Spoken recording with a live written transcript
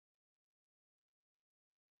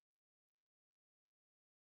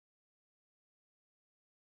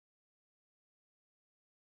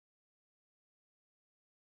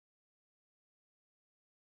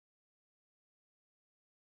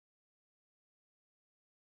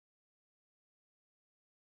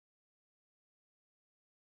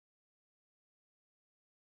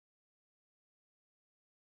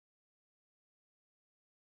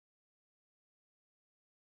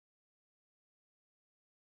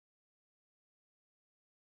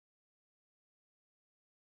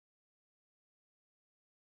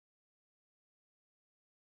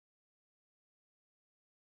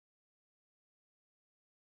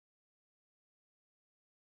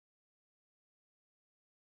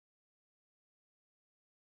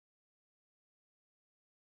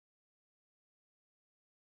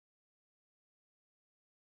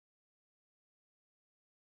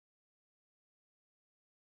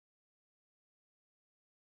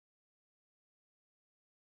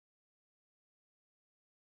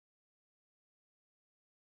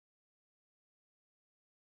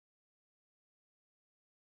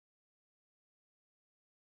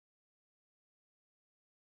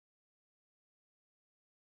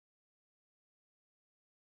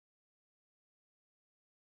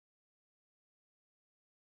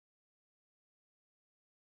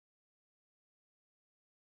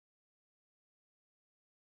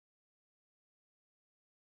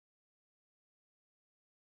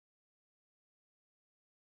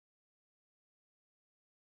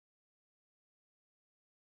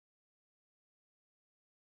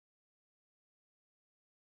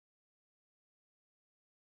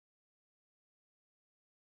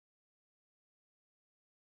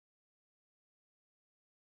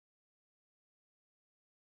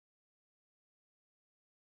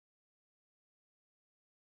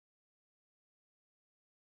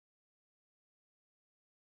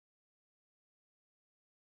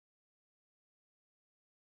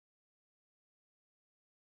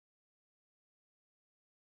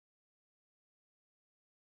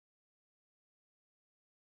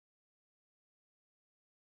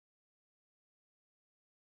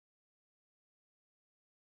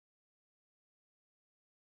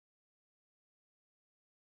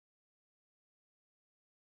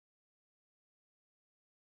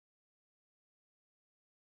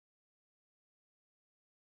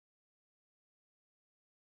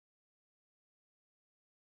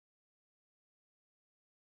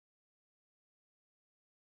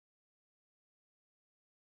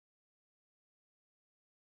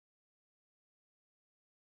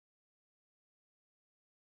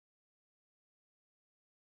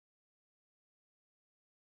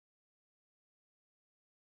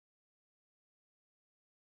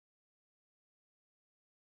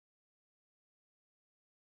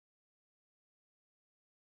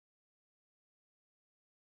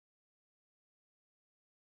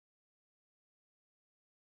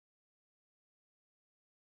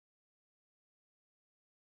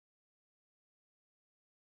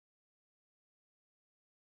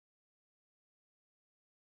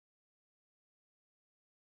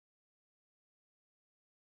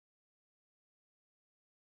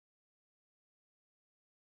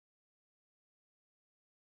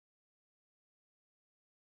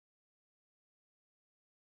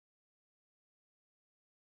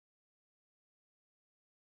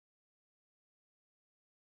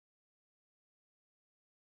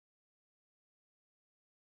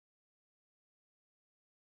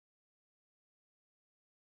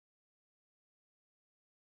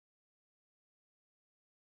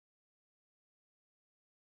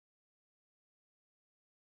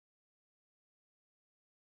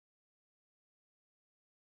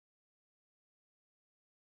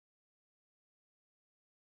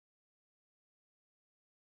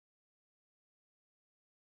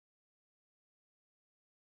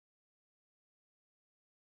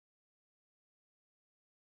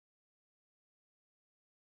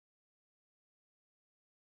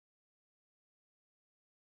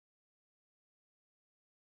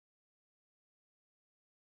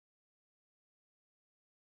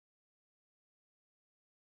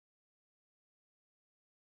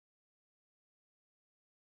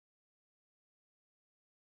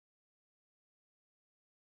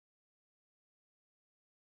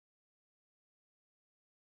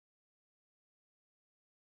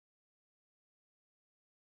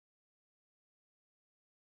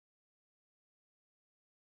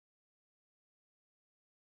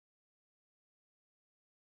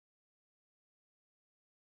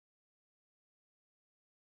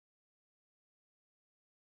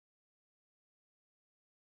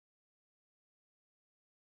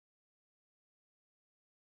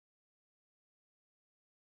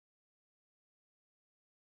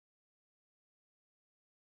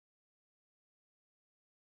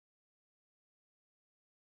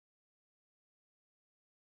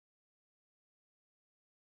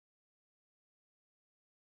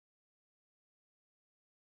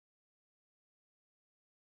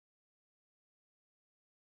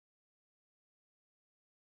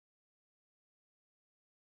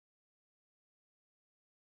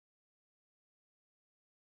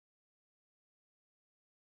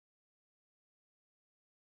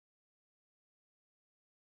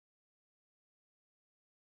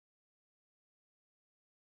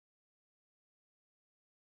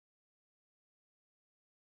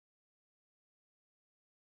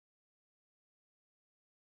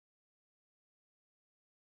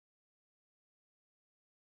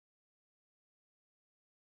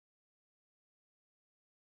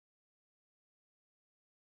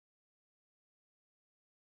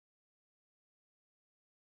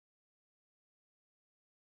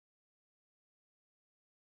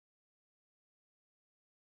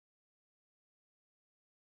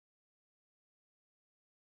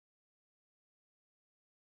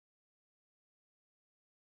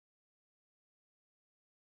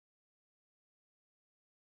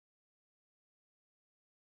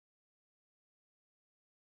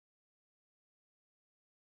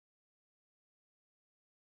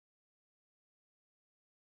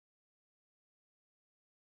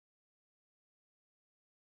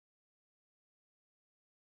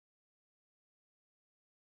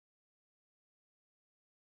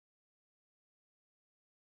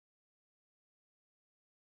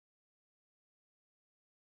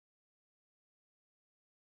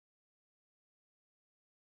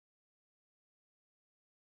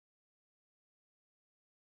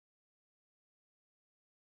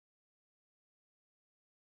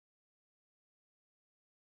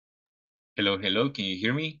Hello, hello, can you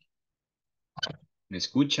hear me? ¿Me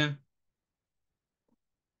escucha?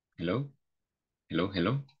 Hello, hello,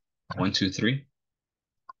 hello. One, two, three.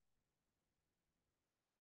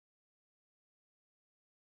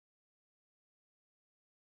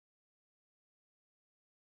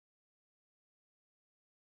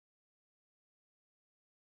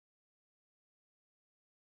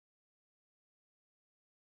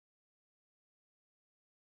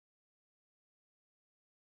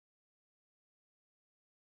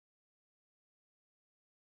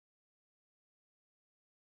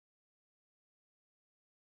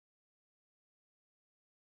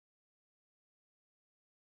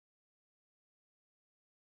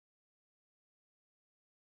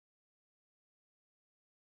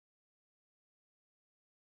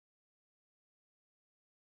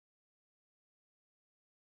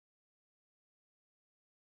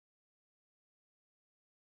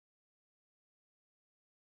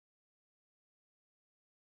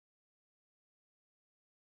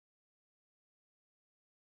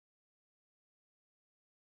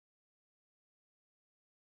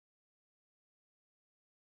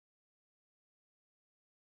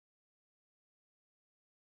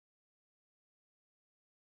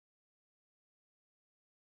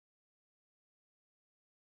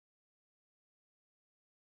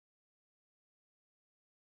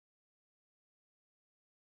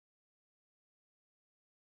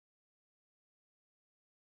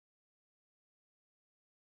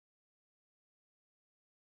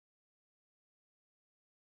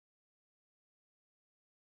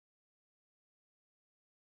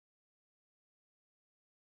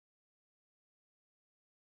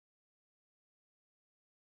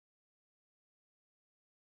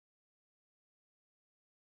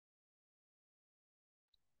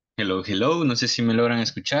 Hello, hello. No sé si me logran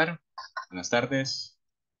escuchar. Buenas tardes.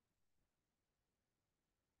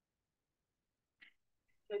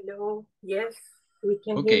 Hello. Yes, we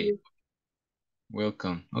can Ok, hear you.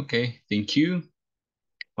 welcome. Ok, thank you.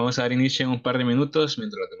 Vamos a dar inicio en un par de minutos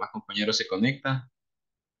mientras los demás compañeros se conectan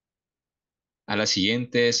a la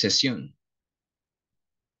siguiente sesión.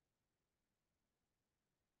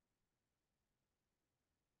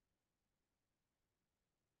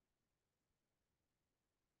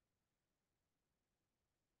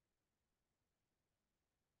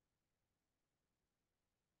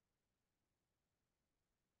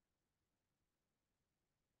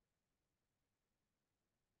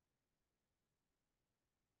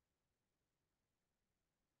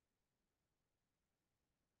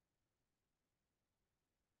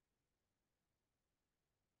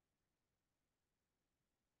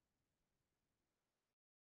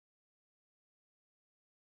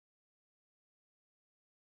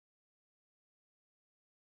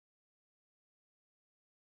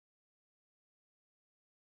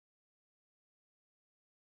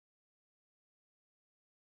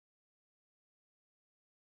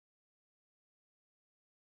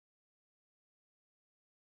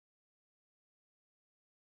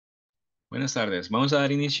 Buenas tardes. Vamos a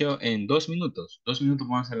dar inicio en 2 minutos. 2 minutos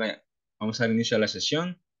vamos a dar inicio a la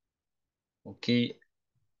sesión. Ok,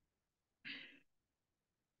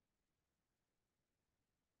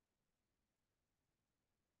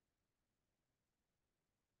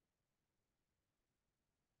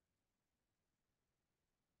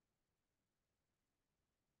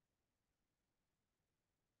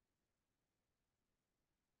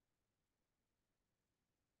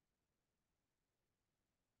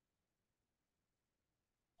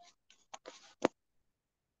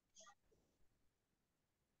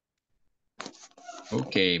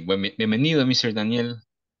 ok. Bienvenido, Mr. Daniel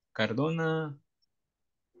Cardona.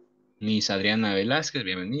 Miss Adriana Velázquez,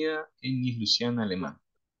 bienvenida. Y Miss Luciana Alemán.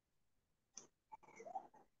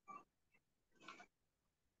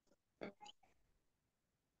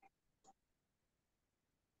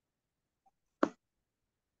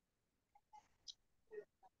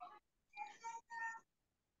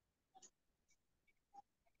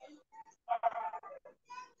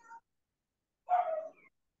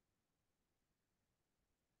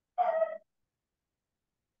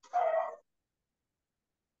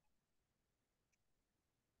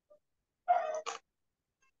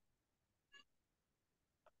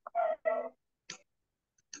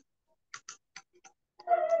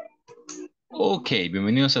 Ok,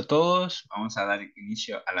 bienvenidos a todos. Vamos a dar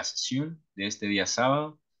inicio a la sesión de este día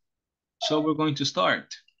sábado. So we're going to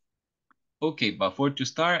start. Okay, before to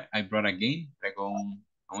start, I brought a game.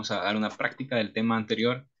 Vamos a dar una práctica del tema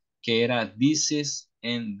anterior que era this is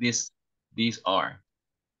and these are.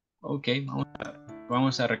 Ok,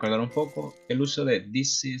 vamos a recordar un poco el uso de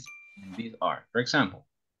this is and these are. For example,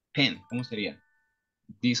 pen, ¿cómo sería?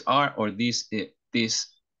 These are or this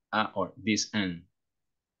or this and.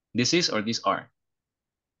 This is or these are.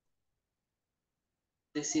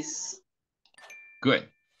 This is. Good.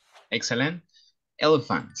 Excellent.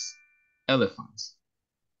 Elephants. Elephants.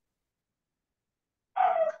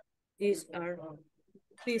 These are.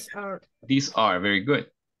 These are. These are very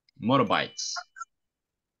good. Motorbikes.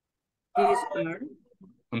 These are.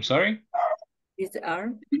 I'm sorry? These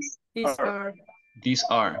are. These are. These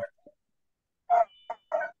are.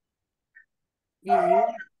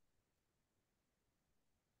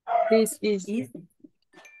 This is.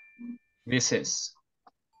 This is.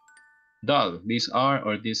 Dog. These are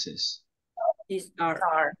or this is. These are.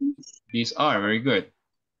 These are very good.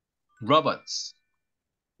 Robots.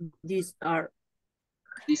 These are.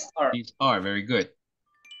 These are. These are very good.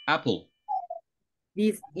 Apple.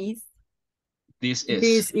 This is. This is.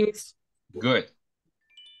 This is. Good.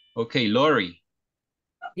 Okay, lorry.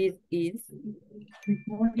 This is.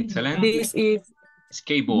 Excellent. This is.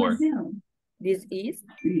 Skateboard. This is.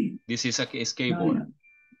 This is a skateboard.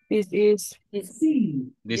 This is. This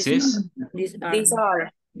is. These are. These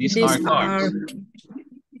are. These These are cars. are.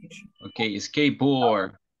 Okay,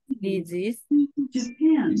 skateboard. This is.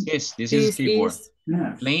 This is skateboard.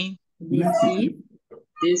 Plane. This is.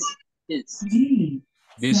 This is.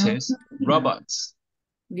 This is robots.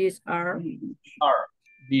 These are.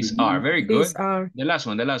 These are very good. These are. The last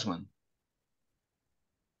one, the last one.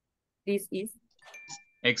 This is.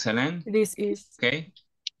 Excellent. This is. Okay.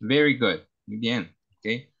 Very good. Muy bien.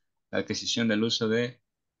 Okay. La adquisición del uso de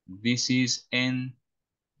this is and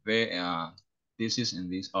this is and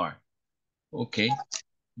these are. Ok.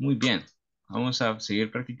 Muy bien. Vamos a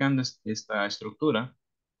seguir practicando esta estructura.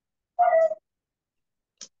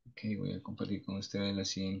 Ok, voy a compartir con ustedes la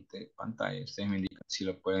siguiente pantalla. Ustedes me indican si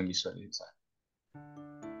lo pueden visualizar.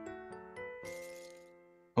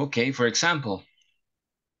 Ok, for example.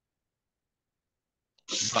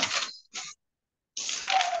 Bus.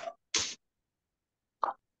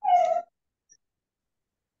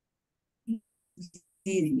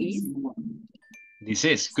 This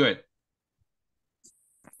is good.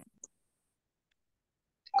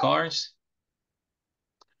 Cars.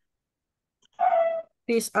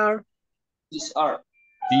 These are. These are.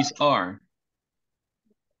 These are.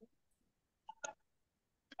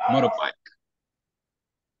 Motorbike.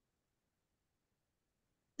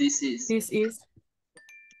 This is. This is.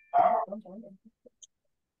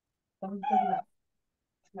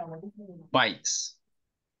 Bikes.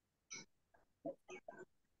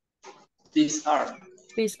 These are.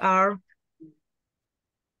 These are.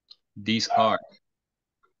 These are.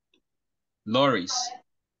 Lorries.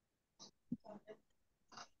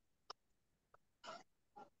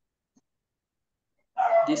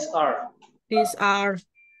 These are. These are.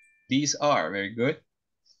 These are. Very good.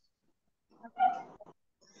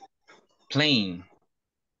 Plane.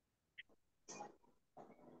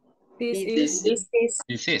 This is. This is.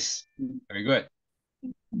 This is. Very good.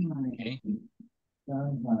 Okay.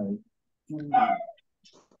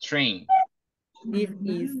 Train. This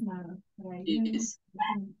is. Is.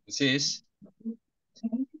 This is.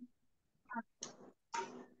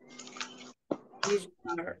 These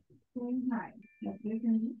are.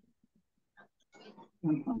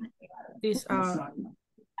 These are.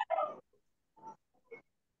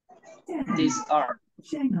 These are.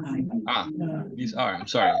 These are. I'm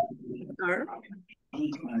sorry. Are.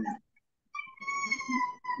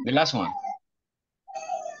 The last one.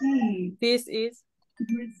 This is.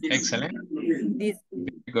 Excellent. This.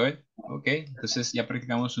 Very good. Ok. Entonces ya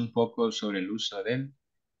practicamos un poco sobre el uso del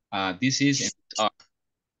this is and these are.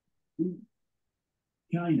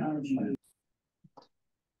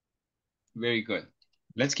 Very good.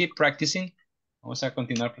 Let's keep practicing. Vamos a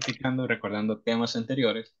continuar practicando, recordando temas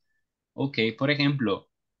anteriores. Ok, por ejemplo,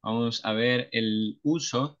 vamos a ver el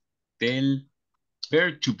uso del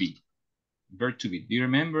verb to be. Verb to be. Do you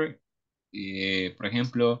remember? Por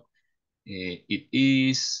ejemplo, it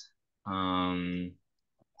is, let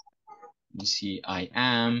me see, I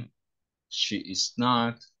am, she is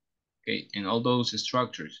not, okay, and all those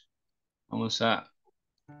structures. Vamos a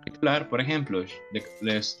hablar, por ejemplo,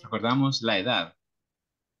 les recordamos la edad.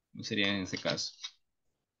 ¿Cómo sería en este caso?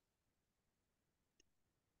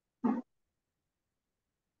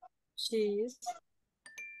 She is.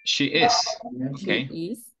 She is, okay.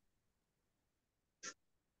 She is.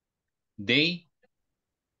 They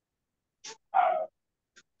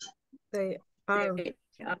are.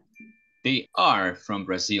 They are from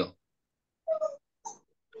Brazil.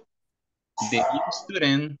 The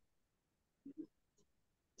student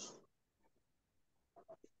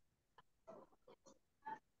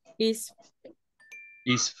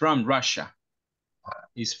Is from Russia.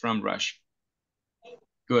 is from Russia.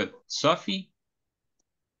 Good. Sophie?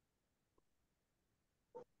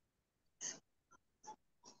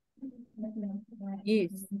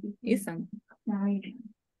 Isn't.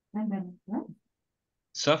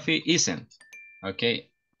 Sophie isn't.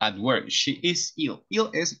 Okay. At work, she is ill. Ill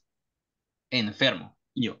es enfermo.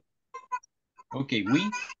 Ill. Okay, we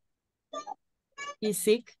Is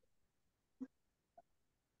sick.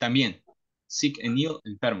 también. Sick and ill,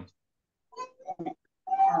 enfermo.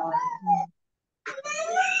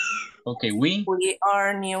 Okay, we. We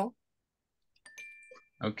are new.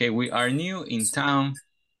 Okay, we are new in town.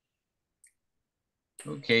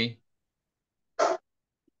 Okay.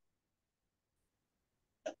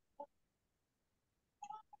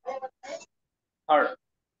 Are.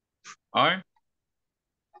 Are?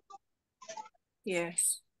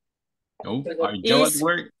 Yes. No. Are Joe at Is.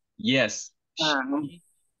 work? Yes. No.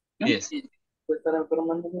 Yes. Puede estar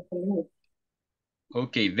enfermando en este minuto.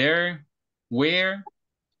 Okay, there. Where?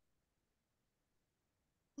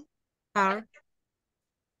 Are.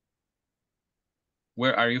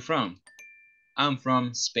 Where are you from? I'm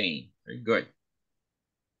from Spain. Very good.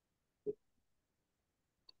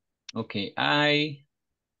 Okay, I.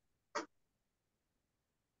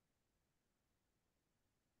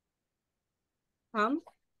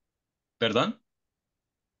 Perdón.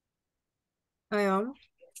 I am.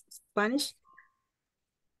 Spanish.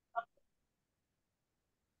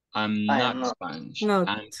 I'm I not am not. Spanish. No.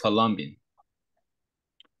 I'm Colombian.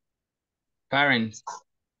 Parents.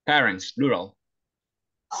 Parents, plural.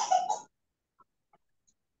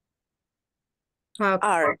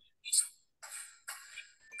 Are.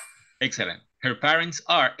 Excellent. Her parents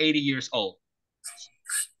are 80 years old.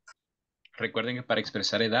 Recuerden que para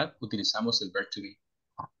expresar edad utilizamos el verb to be.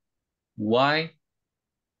 Why?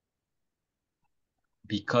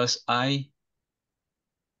 Because I.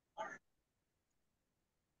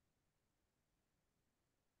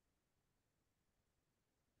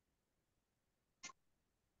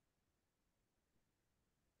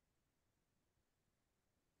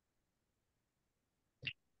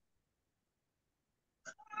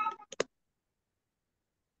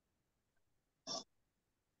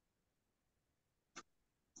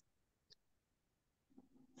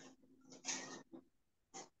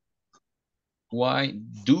 Why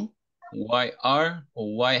do? Why are?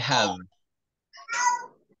 Or why have?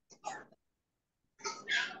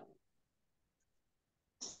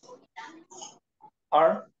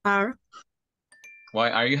 Are. Are.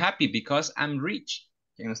 Why are you happy? Because I'm rich.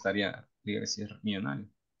 ¿Quién no estaría libre si es millonario?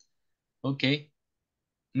 Okay.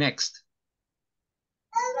 Next.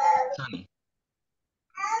 Sunny.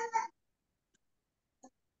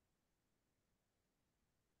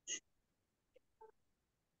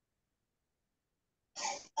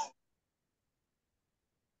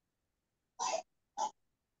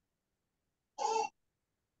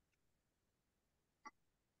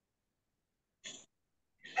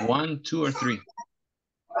 One, two, or three.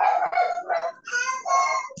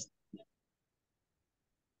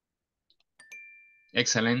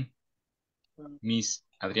 Excellent. Miss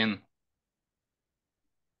Adriana.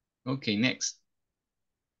 Okay, next.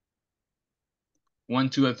 One,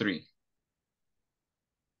 two, or three.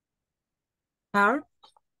 Are.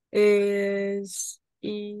 Is.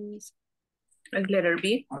 Letter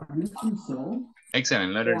B.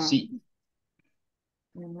 Excellent. Letter C.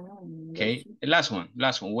 Wow. Okay. Last one.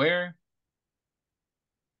 Last one. Where?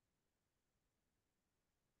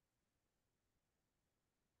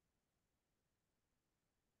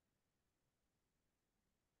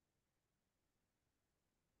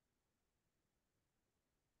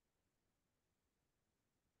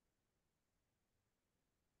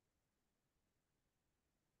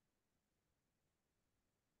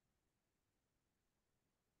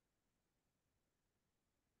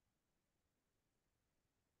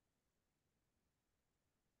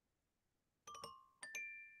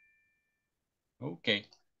 Okay.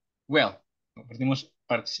 Well, practicamos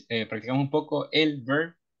un poco el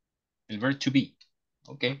verb to be.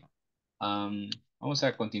 Okay. Vamos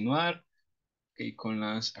a continuar con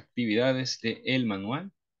las actividades del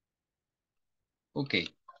manual. Ok.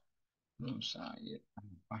 Vamos a ir a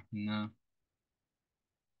la página.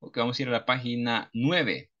 Ok, vamos a ir a la página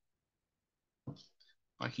 9.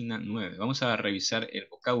 Página 9. Vamos a revisar el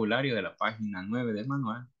vocabulario de la página 9 del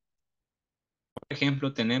manual. Por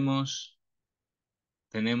ejemplo, tenemos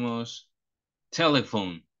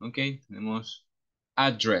telephone, ok, tenemos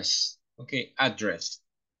address, ok, address,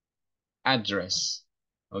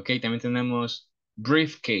 ok, también tenemos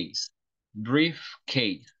briefcase,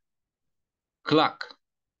 clock,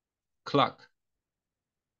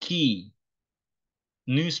 key,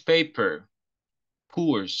 newspaper,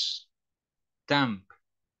 purse, stamp,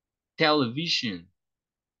 television,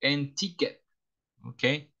 and ticket. Ok.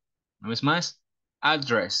 Una vez más.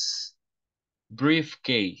 Address,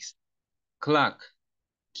 briefcase, clock,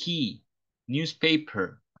 key,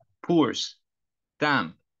 newspaper, purse,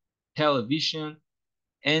 stamp, television,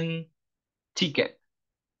 and ticket.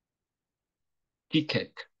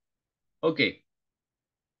 Ticket. Ok.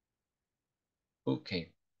 Ok.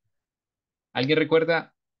 ¿Alguien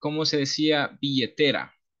recuerda cómo se decía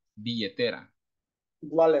billetera? Billetera.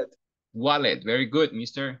 Wallet. Wallet. Very good,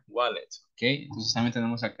 Mr. Wallet. Ok. Entonces también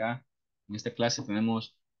tenemos acá, en esta clase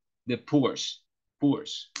tenemos the purse.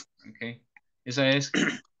 Purse. Ok. Esa es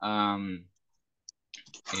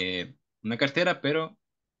una cartera, pero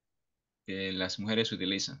las mujeres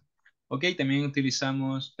utilizan. Ok, también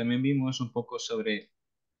vimos un poco sobre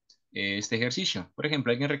este ejercicio. Por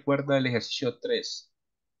ejemplo, ¿alguien recuerda el ejercicio 3?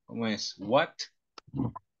 ¿Cómo es? What?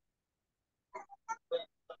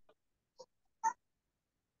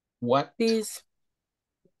 What? This,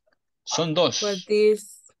 Son what dos.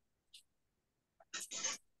 this,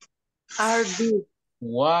 are these.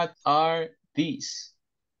 What are these?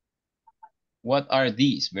 What are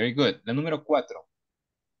these? Very good. La número 4.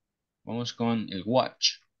 Vamos con el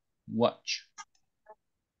watch. Watch.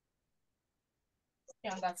 ¿Qué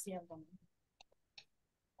anda haciendo?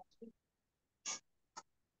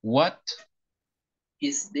 What?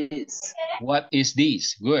 Is this? What is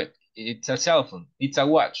this? Good. It's a cell phone. It's a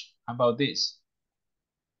watch. How about this?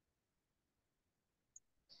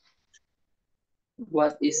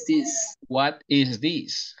 What is this? What is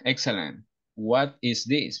this? Excellent. What is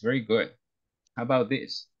this? Very good. How about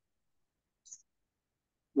this?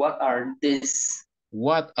 What are these?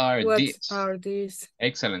 What are What these? are these?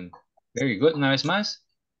 Excellent. Very good. Una vez más.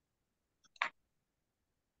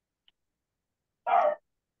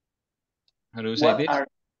 How do you say What this? are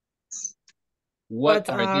What What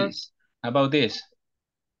are are these? How about this?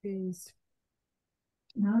 these?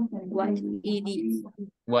 What it is.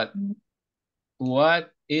 What?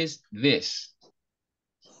 What is this?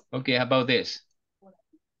 Okay, how about this?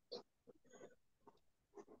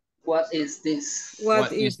 what is this?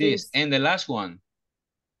 What is this? this? And the last one.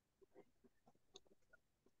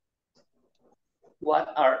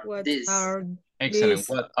 What are What these? are Excellent. these?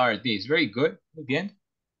 What are these? Very good. Muy bien.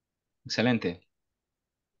 Excelente.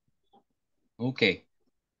 Ok.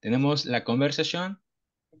 Tenemos la conversación.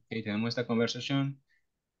 Ok, tenemos esta conversación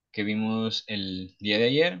que vimos el día de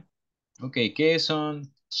ayer. Ok, ¿qué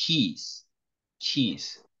son keys?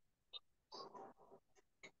 Keys.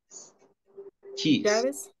 Keys.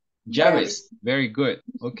 Llaves. Llaves. Very good.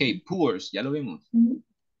 Ok, purse. Ya lo vimos.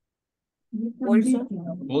 Bolso.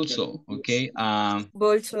 Also. Ok.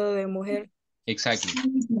 Bolso de mujer. Exactly.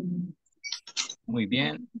 Muy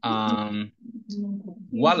bien.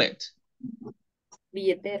 Wallet.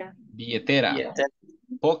 Billetera. Billetera. Billetera.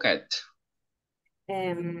 Pocket.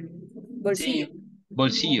 Bolsillo. Sí.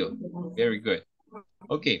 Bolsillo. Very good.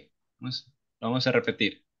 Ok. Vamos a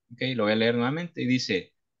repetir. Ok, lo voy a leer nuevamente y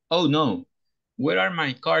dice, oh no, where are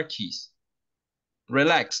my car keys?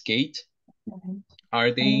 Relax, Kate.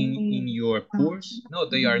 Are they in your purse? No,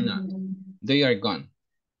 they are not. They are gone.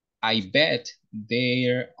 I bet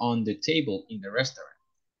they're on the table in the restaurant.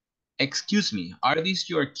 Excuse me, are these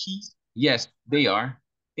your keys? Yes, they are.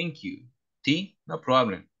 Thank you. T, no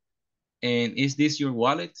problem. And is this your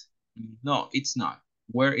wallet? No, it's not.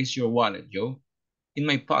 Where is your wallet, Joe? In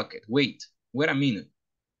my pocket. Wait a minute.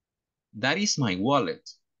 That is my wallet.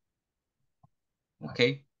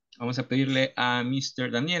 Ok. Vamos a pedirle a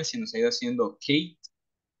Mr. Daniel si nos ayuda haciendo Kate.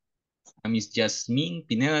 A Miss Jasmine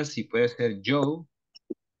Pineda si puede ser Joe.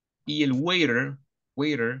 Y el waiter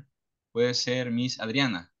puede ser Miss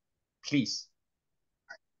Adriana. Please.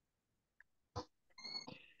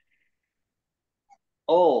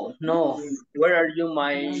 Oh no, where are you,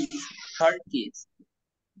 my car keys?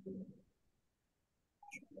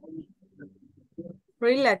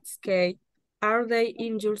 Relax, Kate. Are they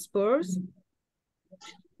in your purse?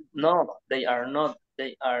 No, they are not.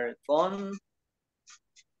 They are gone.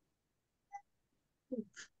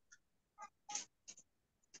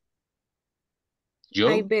 Joe?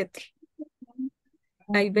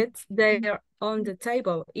 I bet they're on the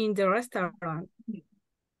table in the restaurant.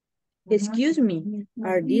 Excuse me,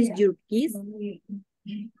 are these your keys?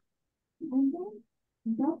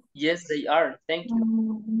 Yes, they are. Thank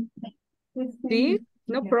you. See?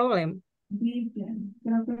 No problem.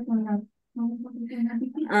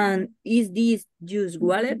 And is this your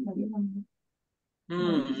wallet?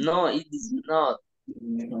 No, it is not.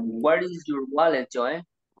 Where is your wallet, Joe?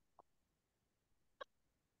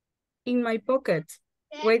 In my pocket.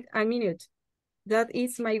 Wait a minute. That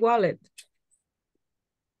is my wallet.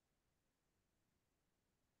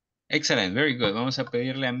 Excelente, very good. Vamos a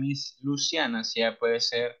pedirle a Miss Luciana si ella puede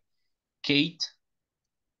ser Kate.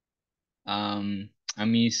 A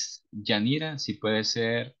Miss Yanira si puede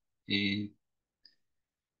ser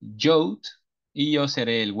Jode. Y yo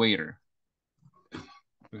seré el waiter.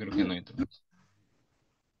 Yo creo que no hay otro más.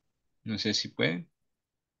 No sé si puede.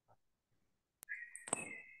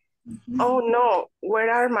 Oh no, where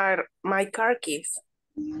are my car keys?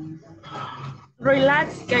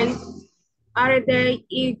 Relax, Kate. Are they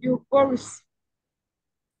in your purse?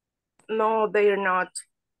 No, they're not.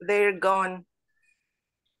 They're gone.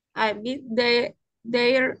 I bet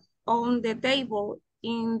they're on the table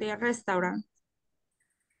in the restaurant.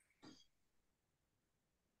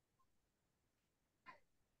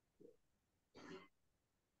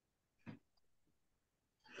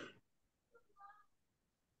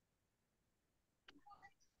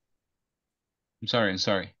 I'm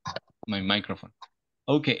sorry. My microphone.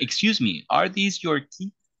 Okay, excuse me. Are these your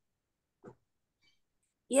keys?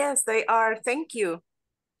 Yes, they are. Thank you.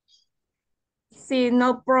 See,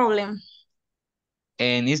 no problem.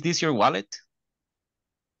 And is this your wallet?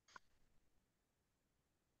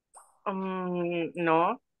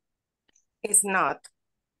 No, it's not.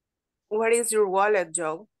 Where is your wallet,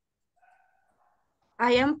 Joe?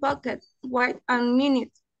 I am pocket. Wait a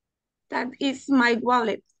minute. That is my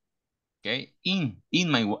wallet. Okay, in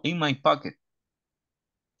my pocket.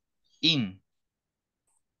 In.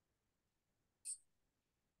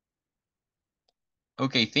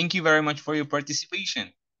 Okay, thank you very much for your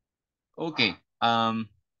participation. Okay,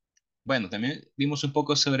 bueno, también vimos un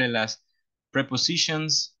poco sobre las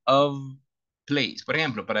prepositions of place. Por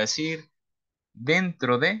ejemplo, para decir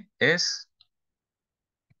dentro de es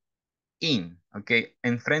in, ok.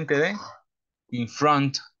 Enfrente de, in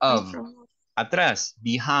front In of. front of, Atrás,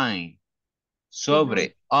 behind. behind,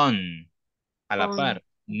 Sobre, on. A la on, par,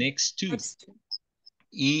 next to. next to,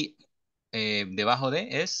 Y debajo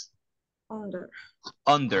de es under.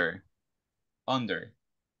 under, under.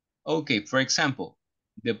 Okay, for example,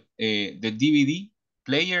 the DVD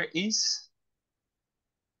player is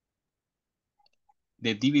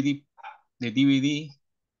the DVD the DVD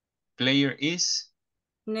player is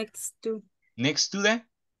Next to next to the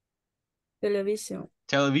television.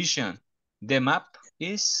 television. The map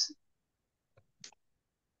is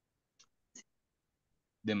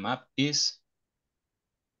the map is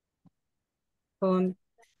On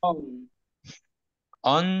On,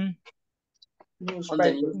 on on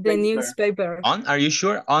the the newspaper. newspaper. on. Are you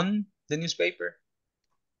sure on the newspaper?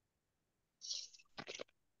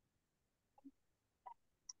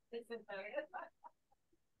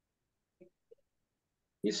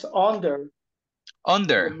 It's under. The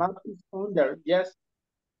Under, map is under. Yes.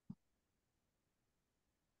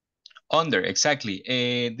 under, exactly.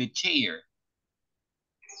 The chair.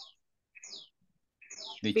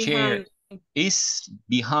 The chair Behind. is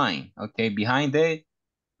behind. Okay, behind the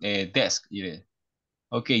desk. Yeah.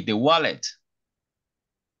 Okay, the wallet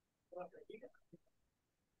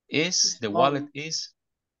is It's the wallet is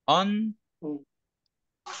on on,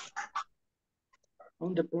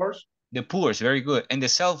 on the purse. the purse. Very good. And the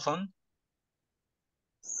cell phone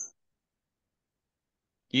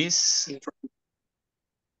is In front.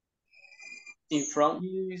 In front.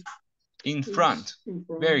 in front. In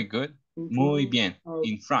front. Very good. In Muy front bien. of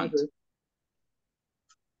In front. others.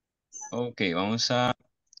 Ok, vamos a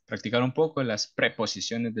practicar un poco las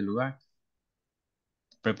preposiciones del lugar.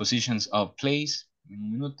 Prepositions of place. En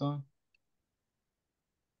un minuto.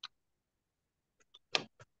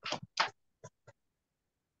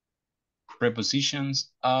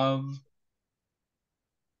 Prepositions of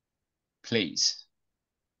place.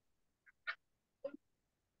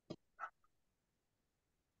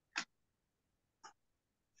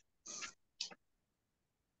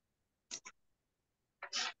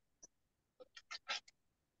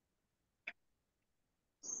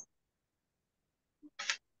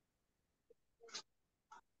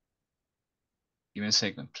 Give me a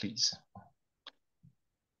second, please.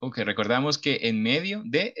 Ok, recordamos que en medio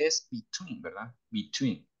de es between, ¿verdad?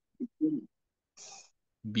 Between.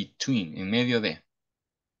 Between, en medio de.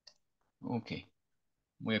 Ok.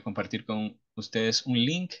 Voy a compartir con ustedes un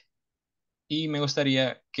link y me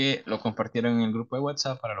gustaría que lo compartieran en el grupo de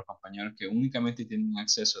WhatsApp para los compañeros que únicamente tienen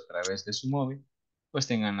acceso a través de su móvil, pues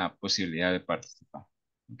tengan la posibilidad de participar.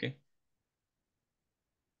 Ok.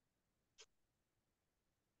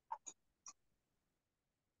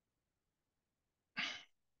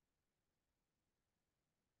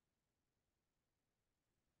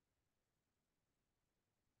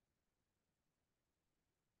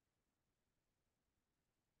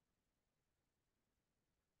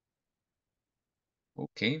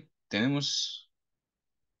 Ok. Tenemos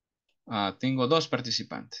Tengo dos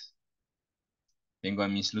participantes. Tengo a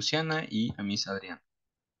Miss Luciana y a Miss Adriana.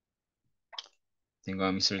 Tengo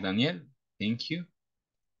a Mr. Daniel. Thank you.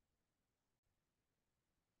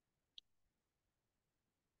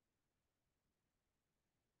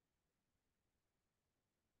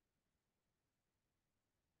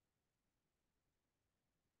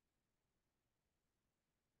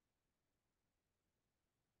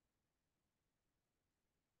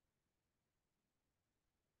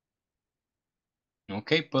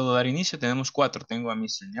 Ok, puedo dar inicio. Tenemos cuatro. Tengo a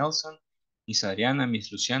Mr. Nelson, Miss Adriana,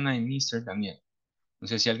 Miss Luciana y Mr. Daniel. No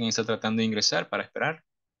sé si alguien está tratando de ingresar para esperar.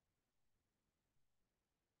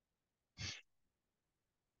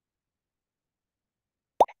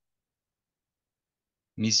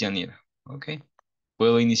 Miss Yanira. Ok.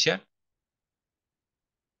 ¿Puedo iniciar?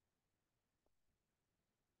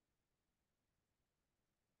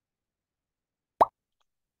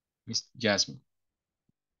 Miss Jasmine.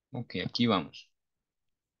 Ok, aquí vamos.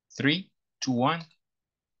 3, 2, 1,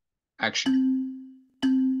 action.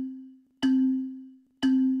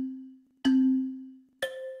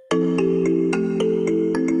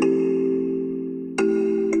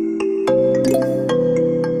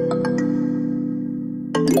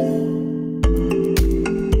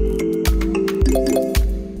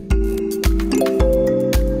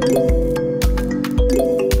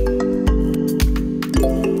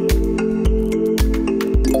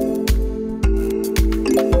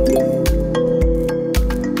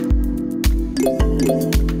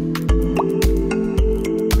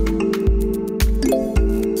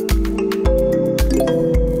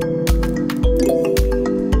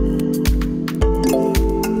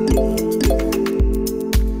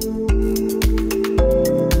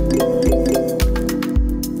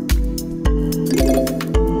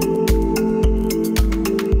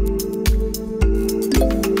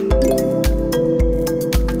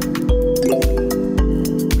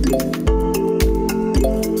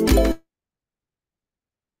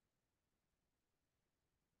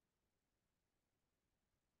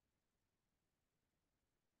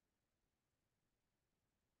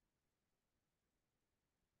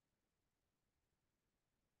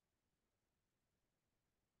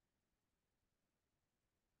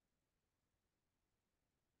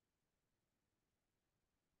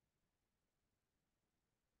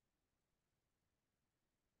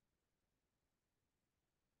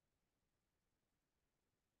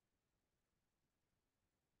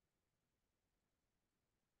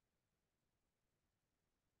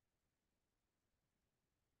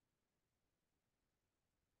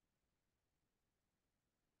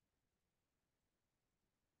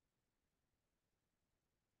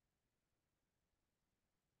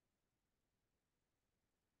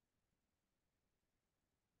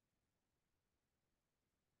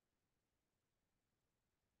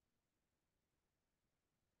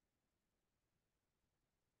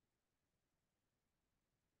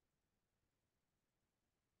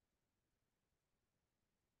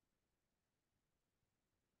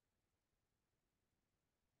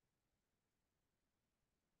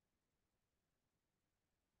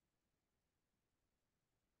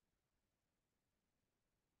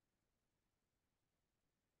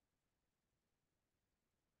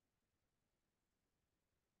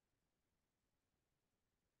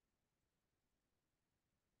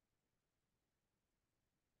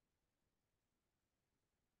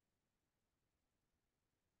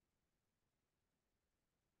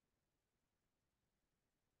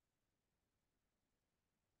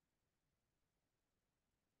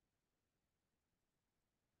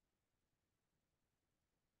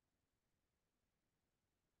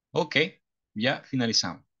 Ok, ya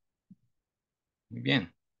finalizamos. Muy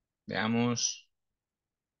bien. Veamos.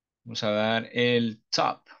 Vamos a dar el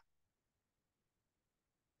top.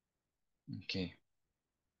 Ok,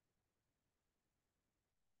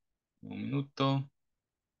 un minuto.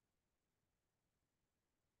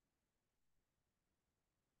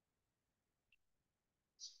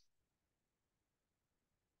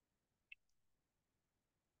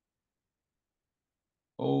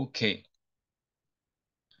 Ok,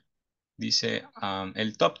 dice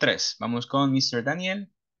el top 3. Vamos con Mr.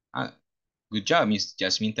 Daniel. Ah, good job, Miss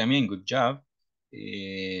Jasmine también, good job.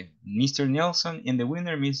 Mr. Nelson and the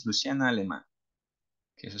winner, Miss Luciana Alemán.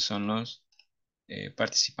 Que esos son los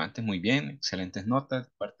participantes. Muy bien, excelentes notas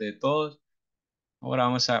de parte de todos. Ahora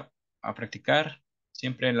vamos a practicar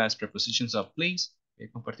siempre las prepositions of please. Voy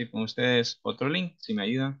a compartir con ustedes otro link, si me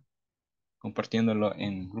ayudan, compartiéndolo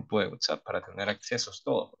en grupo de WhatsApp para tener accesos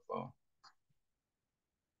todos, por favor.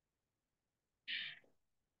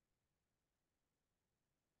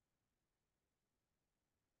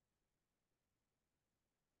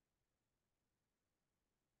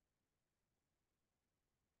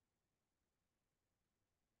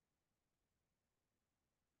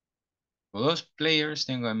 Tengo dos players.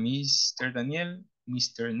 Tengo a Mr. Daniel,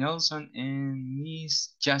 Mr. Nelson, and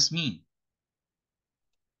Miss Jasmine.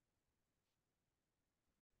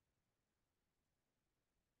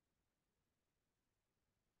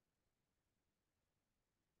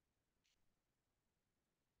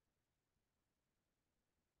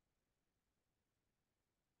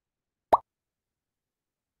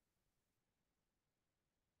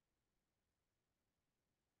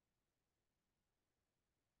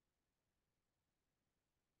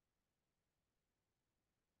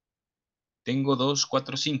 Tengo 2,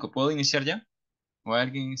 4, 5. ¿Puedo iniciar ya? ¿O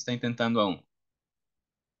alguien está intentando aún?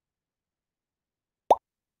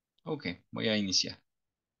 Ok, voy a iniciar.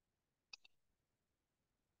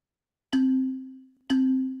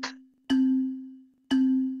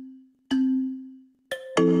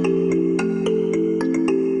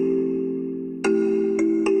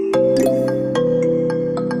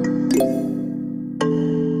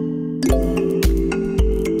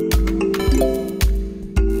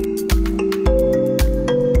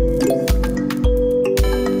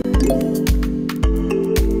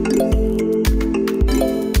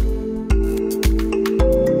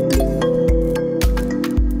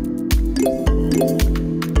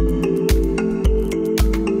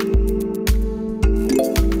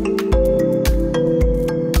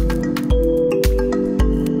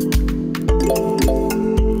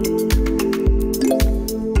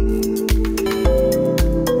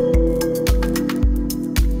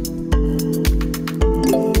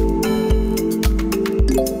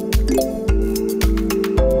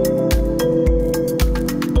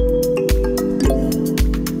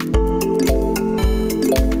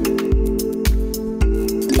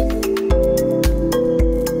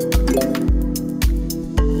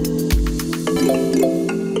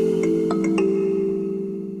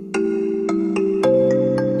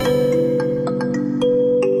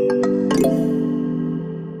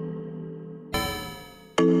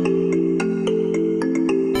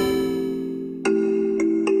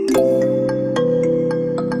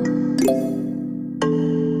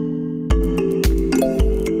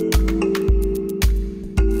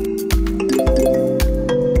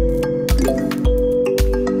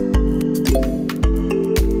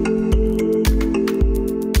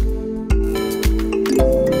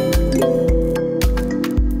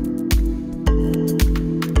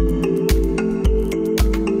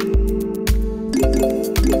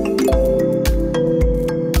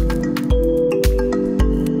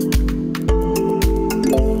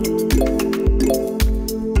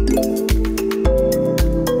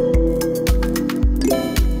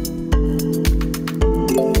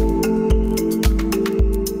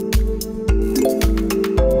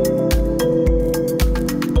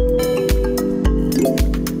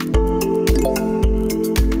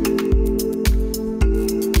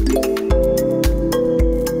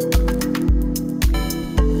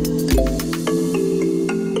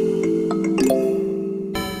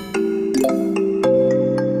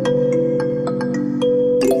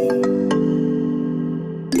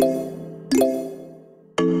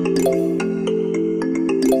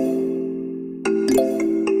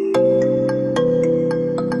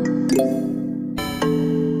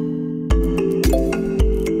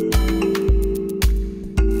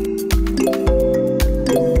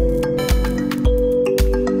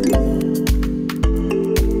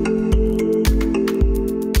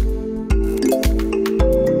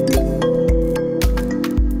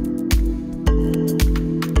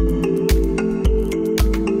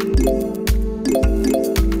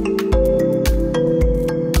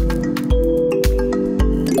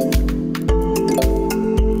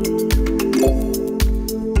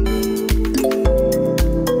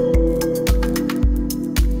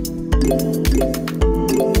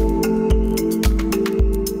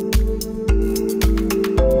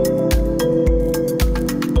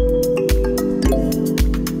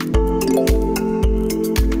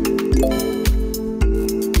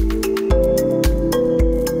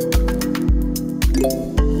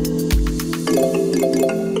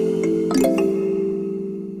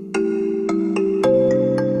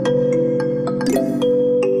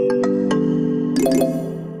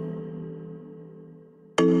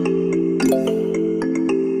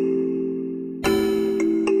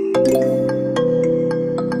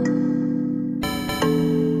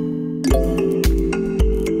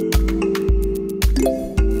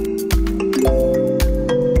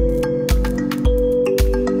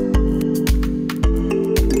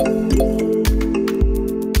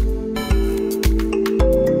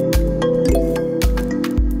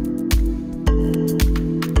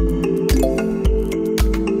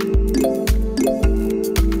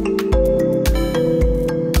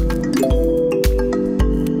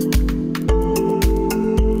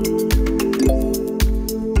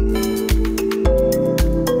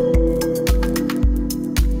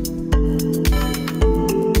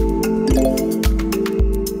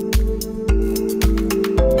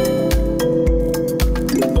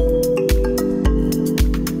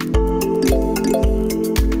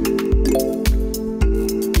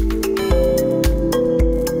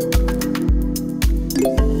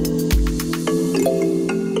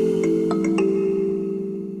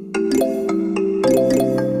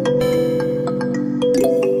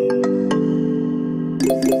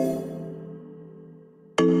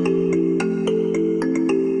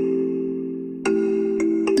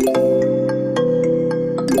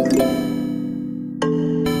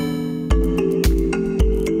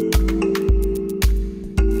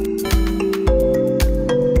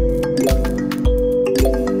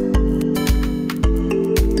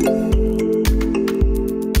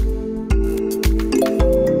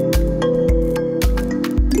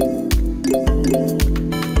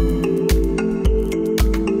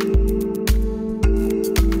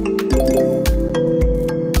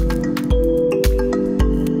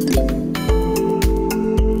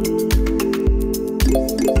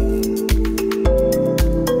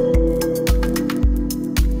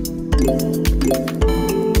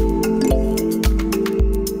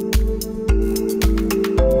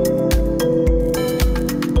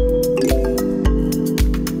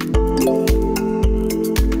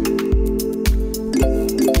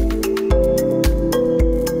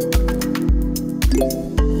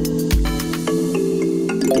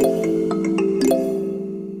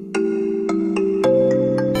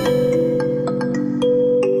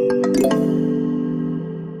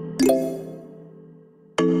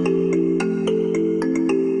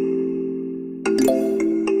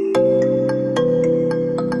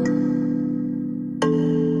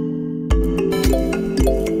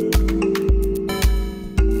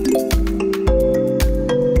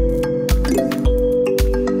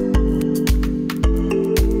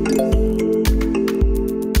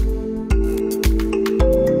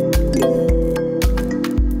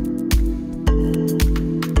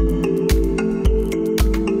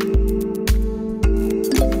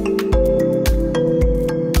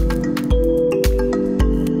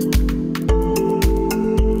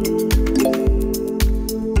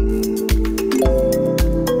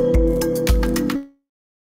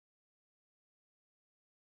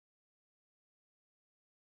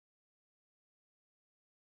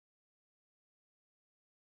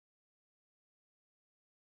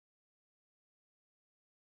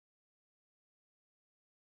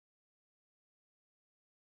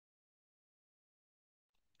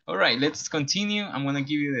 All right, let's continue. I'm gonna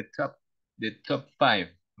give you the top 5,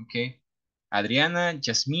 okay? Adriana,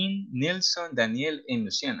 Jasmine, Nelson, Daniel, and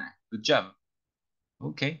Luciana. Good job.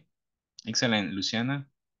 Okay, excellent, Luciana.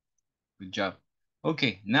 Good job.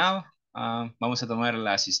 Okay, now vamos a tomar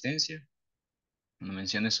la asistencia. Cuando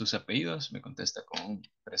mencione sus apellidos, me contesta con un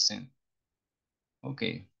presente. Ok,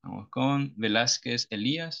 vamos con Velázquez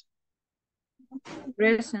Elías.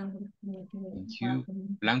 Present. Thank you.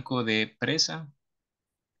 Blanco de Presa.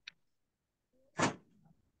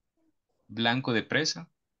 Blanco de Presa.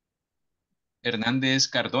 Hernández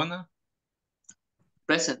Cardona.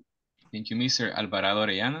 Present. Thank you, Mr. Alvarado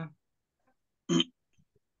Orellana.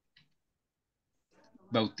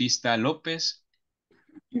 Bautista López.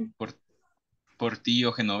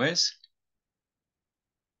 Portillo Genovés.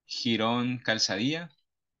 Girón Calzadilla.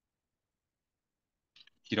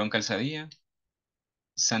 Girón Calzadilla.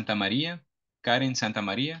 Santa María. Karen Santa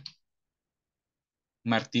María.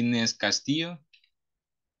 Martínez Castillo.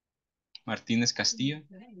 Martínez Castillo.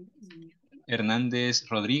 Hernández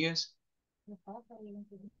Rodríguez.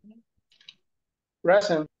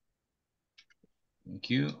 Present. Thank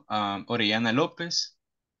you. Orellana López.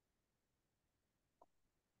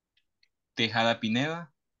 Tejada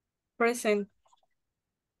Pineda. Present.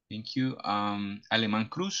 Thank you. Alemán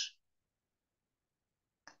Cruz.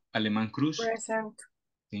 Alemán Cruz. Present.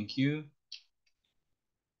 Thank you.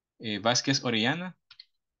 Vázquez Orellana.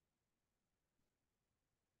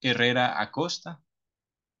 Herrera Acosta.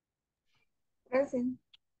 Present.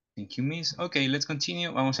 Thank you, Miss. Okay, let's continue.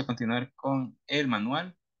 Vamos a continuar con el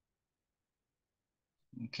manual.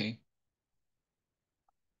 Okay.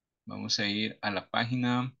 Vamos a ir a la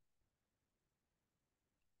página.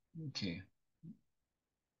 Okay.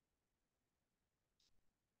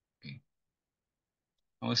 Okay.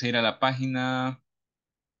 Vamos a ir a la página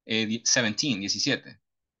 17. 17.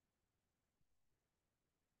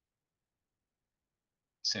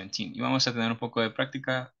 Y vamos a tener un poco de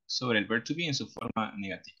práctica sobre el verb to be en su forma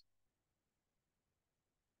negativa.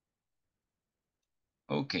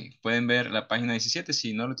 Ok, pueden ver la página 17.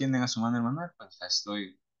 Si no lo tienen a su mano el manual, pues la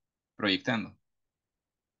estoy proyectando.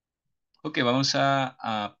 Ok, vamos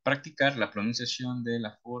a practicar la pronunciación de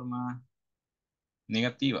la forma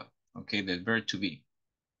negativa, ok, del verb to be.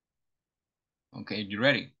 Ok, you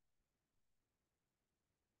ready?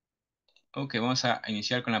 Ok, vamos a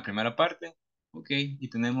iniciar con la primera parte. Ok, y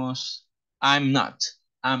tenemos I'm not.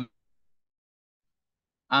 I'm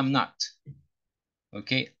not.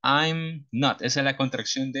 Ok, I'm not. Esa es la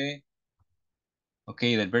contracción de, ok,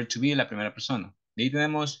 del verb to be en la primera persona. De ahí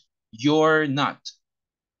tenemos you're not.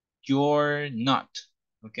 You're not.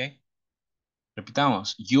 Ok.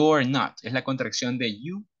 Repitamos, you're not. Es la contracción de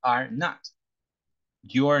you are not.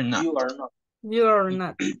 You're not. You are not. You're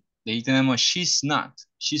not. De ahí tenemos she's not.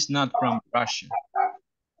 She's not from Russia.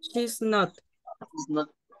 She's not. It's not.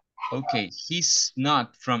 Okay, he's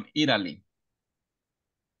not from Italy.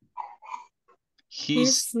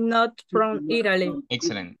 He's not from Italy.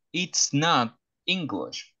 Excellent. It's not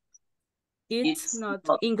English. It's not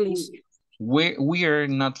English. We're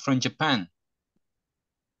not from Japan.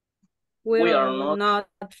 We're are not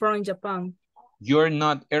from Japan. You're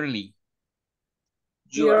not early.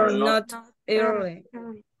 You're not early.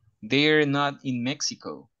 They're not in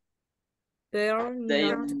Mexico. They're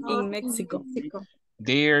They not are in Mexico.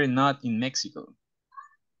 They're not in Mexico.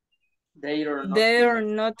 They are not. They're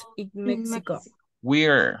not in Mexico.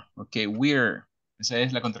 We're, okay, we're. Esa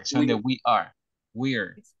es la contracción de we are.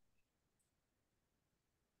 We're.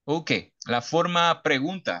 Ok, la forma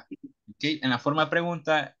pregunta. Okay, en la forma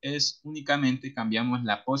pregunta es únicamente cambiamos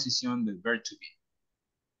la posición del verb to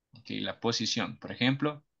be. Ok, la posición. Por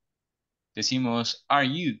ejemplo, decimos, are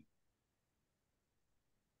you?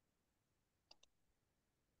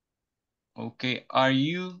 Okay, are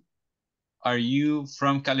you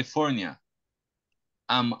from California?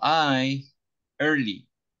 Am I early?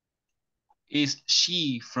 Is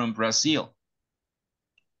she from Brazil?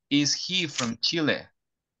 Is he from Chile?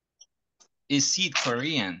 Is he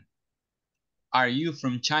Korean? Are you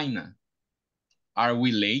from China? Are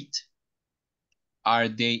we late? Are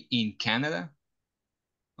they in Canada?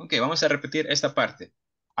 Ok, vamos a repetir esta parte.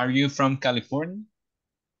 Are you from California?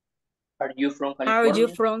 Are you from Are you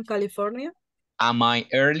California? from California? Am I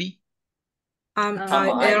early? Am Am I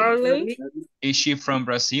I early? Is she from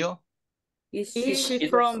Brazil? Is Is she she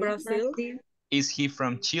from Brazil? Is he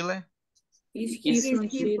from Chile? Is Is he from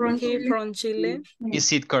Chile? He from Chile?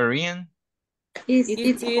 Is it Korean? Is Is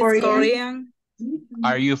it it Korean? Korean?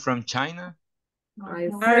 Are you from China?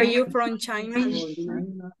 Are you from China?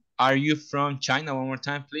 Are you from China? One more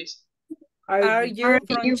time, please. Are Are you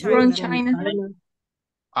from you from China? China?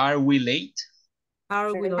 Are we late?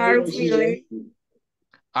 Are we Are late? we late?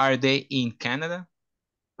 Are they in Canada?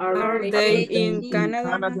 Are Are they they in in Canada?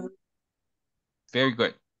 Canada? Very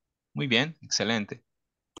good. Muy bien, excelente.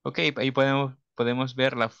 Ok, ahí podemos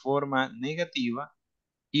ver la forma negativa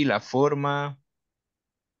y la forma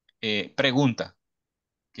pregunta,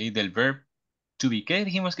 okay, del verb to be. ¿Qué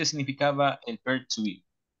dijimos que significaba el verb to be?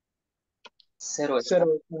 cero está?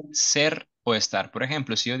 Ser o estar. Por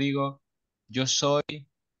ejemplo, si yo digo, yo soy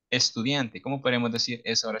estudiante, ¿cómo podemos decir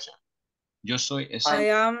esa oración? Yo soy I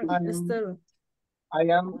estudiante. am Esther.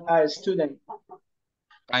 I am a student.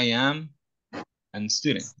 I am a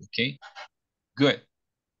student. Okay, good,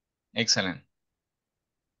 excellent.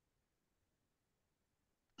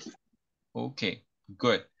 Okay,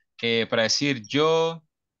 good. Para decir yo,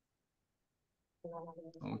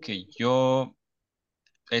 okay, yo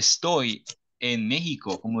estoy en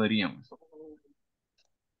México, ¿cómo diríamos?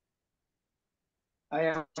 I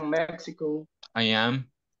am Mexico. I am,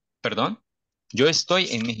 perdón, yo estoy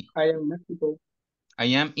en México. I am Mexico.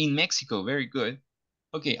 I am in Mexico, very good.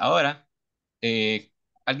 Ok, ahora,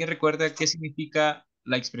 ¿alguien recuerda qué significa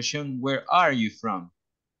la expresión where are you from?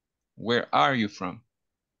 Where are you from?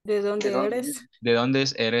 ¿De ¿De dónde dónde? eres? ¿De dónde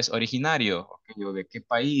eres originario? Ok, o de qué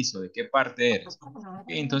país o de qué parte eres. Ok,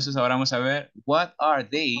 entonces ahora vamos a ver, what are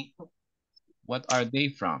they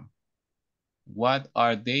from? What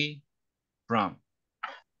are they from?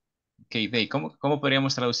 Ok, they, ¿cómo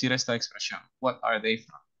podríamos traducir esta expresión? What are they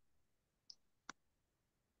from?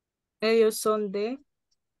 Ellos son de.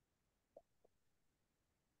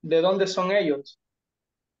 ¿De dónde son ellos?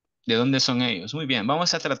 ¿De dónde son ellos? Muy bien,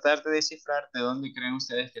 vamos a tratar de descifrar de dónde creen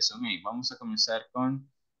ustedes que son ellos. Vamos a comenzar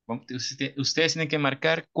ustedes tienen que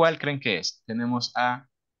marcar cuál creen que es. Tenemos a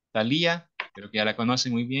Thalía, creo que ya la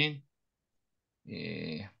conocen muy bien.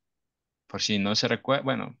 Eh, por si no se recuerda,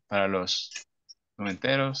 bueno, para los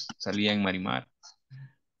noventeros, salía en Marimar.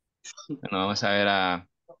 Bueno, vamos a ver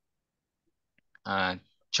a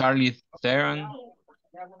Charlie Theron.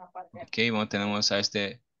 Ok, bueno, tenemos a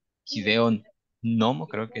este Hideo Nomo,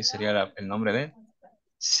 creo que sería el nombre de él.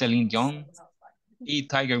 Celine Dion y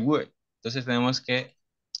Tiger Wood. Entonces tenemos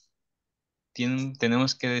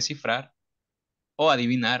que descifrar o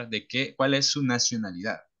adivinar cuál es su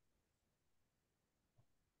nacionalidad.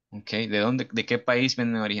 Ok, de qué país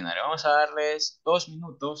vienen originarios. Vamos a darles 2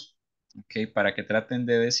 minutos, ok, para que traten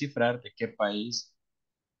de descifrar de qué país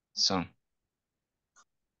son.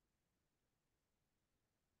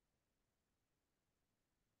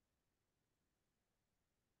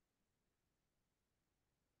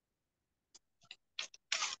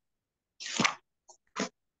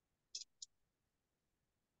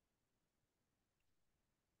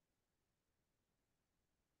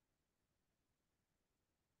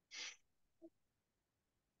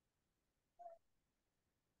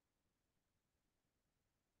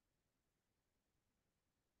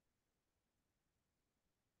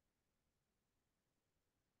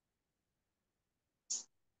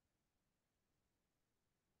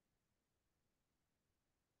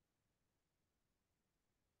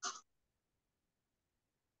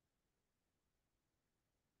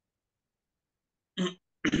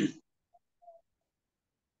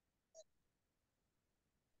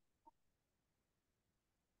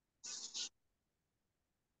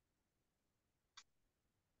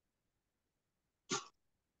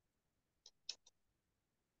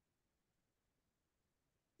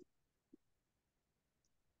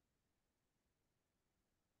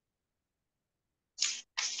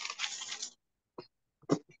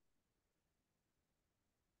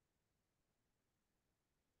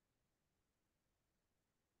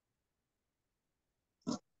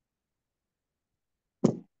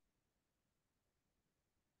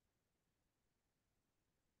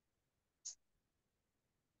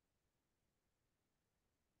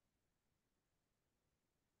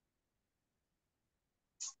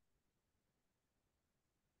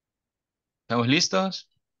 ¿Estamos listos?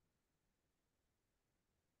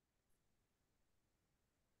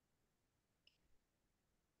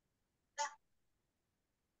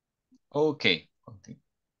 Ok.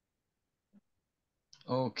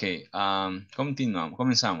 Ok. Continuamos.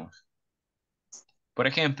 Comenzamos. Por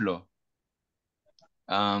ejemplo,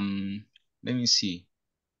 let me see.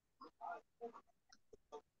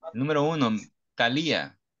 Número 1,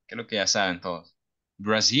 Thalía. Creo que ya saben todos.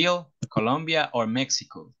 Brasil, Colombia o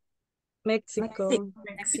México. Mexico.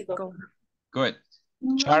 Mexico. Good.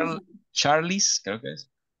 Charlies, creo que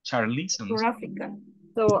es. Charlies. o no sé. Africa.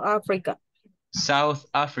 South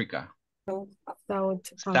Africa. South Africa. South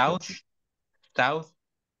South. Africa. South.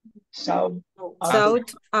 South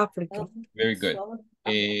South Africa. Very good.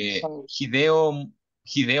 South Hideo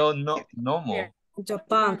Nomo.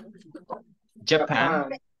 Japan.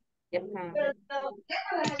 Japan. Japan.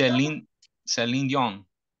 Celine Dion.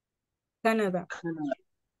 Canada.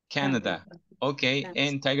 Canada. Okay.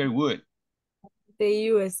 And Tiger Woods. The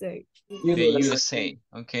USA. The USA.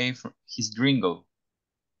 Okay. His gringo.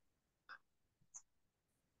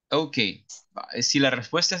 Ok, si la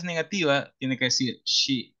respuesta es negativa, tiene que decir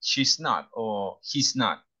she's not o he's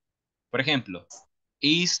not. Por ejemplo,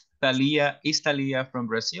 is Thalia from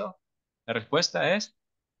Brazil? La respuesta es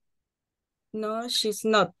No, she's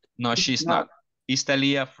not. no, she's not. Is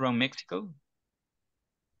Thalia from Mexico?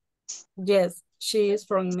 Yes, she is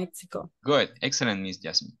from Mexico. Good, excellent, Miss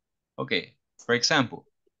Jasmine. Okay, for example,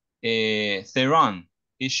 Theron,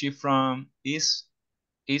 is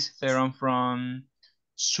Theron from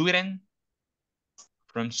Sweden?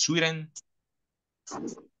 From Sweden?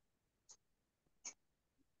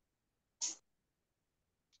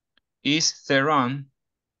 Is Theron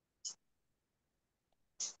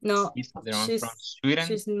No, from Sweden?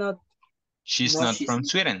 she's not. She's No, not she's from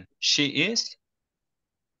Sweden. She is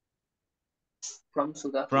from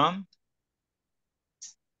South Africa. from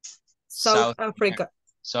South Africa.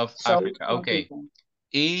 South South Africa. Okay. Africa.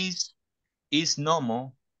 Is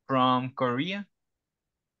Nomo from Korea?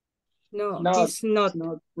 No, No, he's not.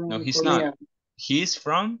 from No, he's Korea. not. He's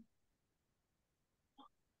from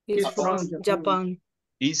He's Japan. from Japan.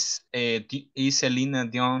 is Selena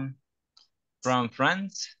Dion from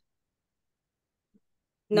France?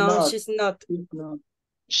 No, Not. she's not. She's not.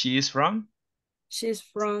 She is from She's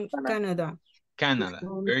from Canada. Canada.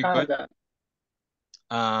 From Very Canada.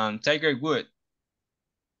 good. Tiger Woods.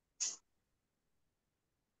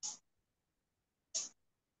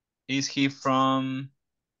 Is he from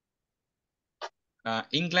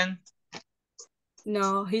England?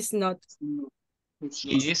 No, he's not. No, it's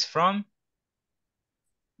not. He is from.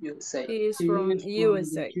 USA. He is from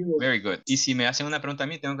USA. Very good. Y si me hacen una pregunta a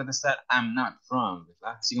mí, tengo que contestar I'm not from,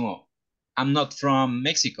 ¿verdad? Así como I'm not from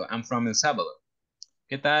Mexico, I'm from El Salvador.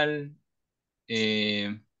 ¿Qué tal?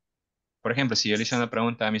 Por ejemplo, si yo le hice una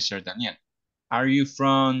pregunta a Mr. Daniel, Are you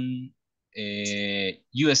from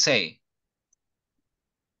USA?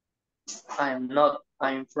 I'm not.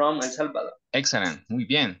 I'm from El Salvador. Excellent, muy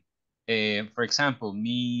bien. For example,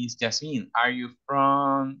 Miss Jasmine, are you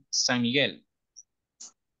from San Miguel?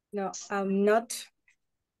 No, I'm not.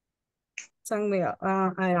 San Miguel. I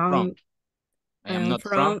From. I am not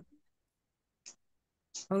from.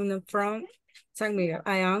 I'm not from San Miguel.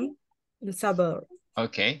 I am El Salvador.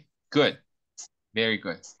 Okay, good. Very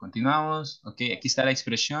good. Continuamos. Ok, aquí está la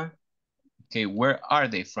expresión. Ok, where are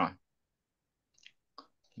they from?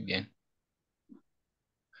 Muy bien.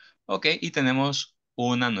 Ok, y tenemos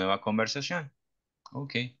una nueva conversación.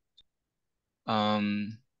 Ok.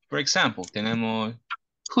 For example, tenemos,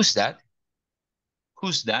 who's that?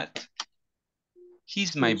 Who's that?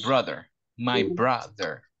 He's my brother. My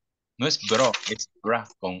brother. No es bro, es bra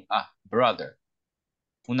con A. Brother.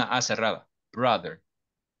 Una A cerrada. Brother.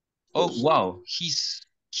 Oh, wow, he's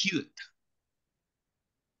cute.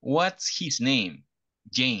 What's his name?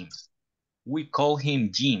 James. We call him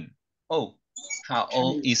Jim. Oh, how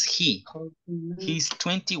old is he? He's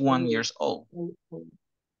 21 years old.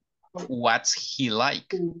 What's he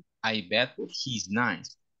like? I bet he's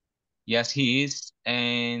nice. Yes, he is.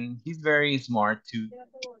 And he's very smart too.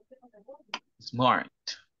 Smart.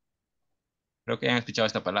 Creo que han escuchado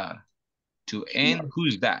esta palabra. To end,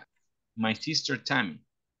 who's that? My sister Tammy.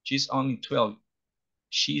 She's only 12.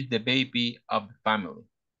 She's the baby of the family.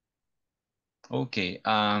 Okay,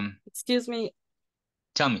 Excuse me,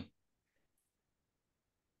 tell me.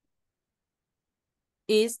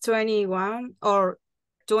 is 21 or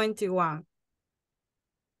 21?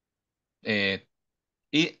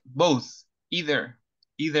 Both. Either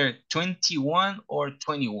 21 or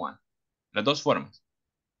 21. Las dos formas.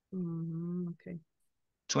 Okay.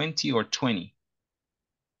 20 or 20.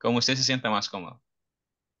 Como usted se sienta más cómodo.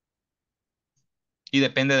 Y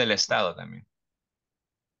depende del estado también,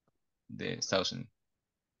 de Estados Unidos.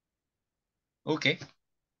 Ok.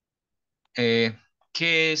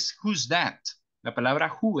 ¿Qué es who's that? La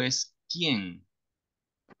palabra who es quién.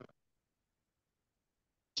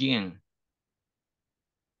 ¿Quién?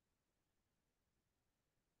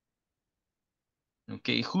 Ok,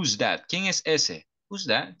 who's that? ¿Quién es ese? Who's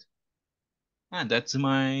that? Ah, that's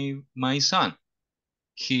my son.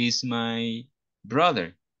 He's my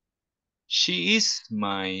brother. She is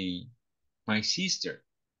my sister.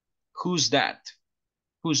 Who's that?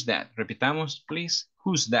 Who's that? Repitamos, please.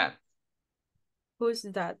 Who's that? Who's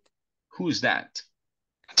that? Who's that?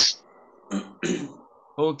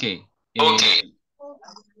 Ok.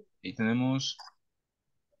 Ahí tenemos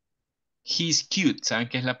he's cute. ¿Saben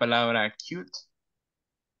qué es la palabra cute?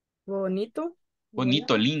 Bonito.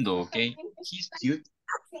 Bonito, lindo, ok. He's cute,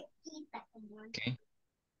 ok.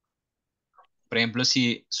 Por ejemplo,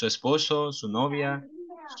 si su esposo, su novia,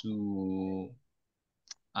 su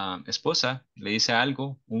esposa le dice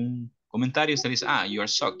algo, un comentario, usted dice, ah, you are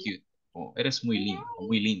so cute. O eres muy lindo o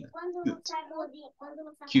muy linda. Cute.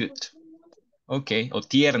 Cute. Ok. O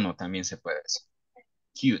tierno también se puede decir.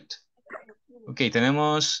 Cute. Ok,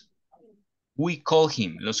 tenemos we call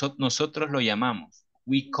him. Nosotros lo llamamos.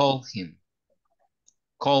 We call him.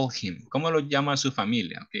 Call him. ¿Cómo lo llama su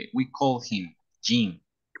familia? Okay, we call him Jim.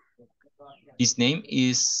 His name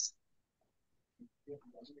is,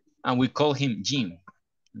 and we call him Jim.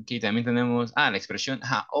 Okay, también tenemos, la expresión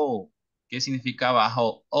how old. ¿Qué significaba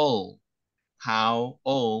how old? How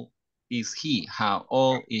old is he? How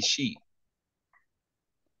old is she?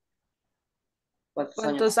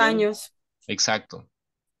 ¿Cuántos años? Exacto.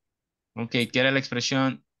 Ok, ¿qué era la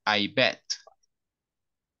expresión I bet?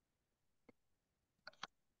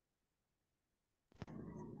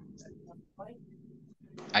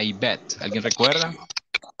 I bet. ¿Alguien recuerda?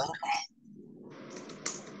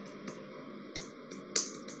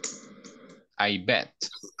 I bet.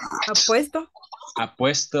 Apuesto.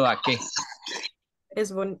 ¿Apuesto a qué?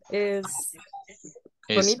 Es,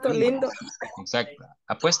 Es bonito, lindo. lindo. Exacto.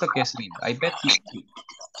 Apuesto que es lindo. I bet he's cute.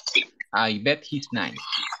 I bet he's nice.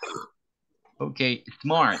 Ok,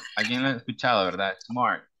 smart. Alguien lo ha escuchado, ¿verdad?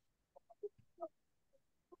 Smart.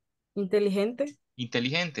 Inteligente.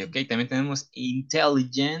 Inteligente, ok. También tenemos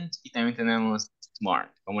intelligent y también tenemos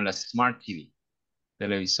smart, como las smart TV.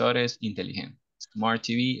 Televisores inteligentes. Smart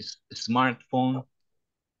TV, smartphone.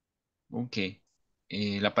 Ok.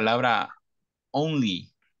 La palabra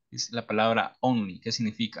only. Es la palabra only. ¿Qué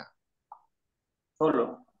significa?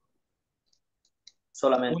 Solo.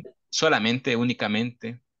 Solamente. Solamente,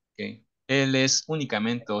 únicamente. Ok. Él es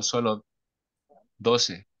únicamente o solo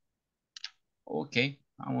 12. Ok.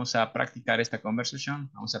 Vamos a practicar esta conversación.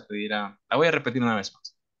 Vamos a pedir a... La voy a repetir una vez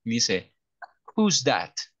más. Dice, who's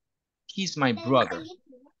that? He's my brother.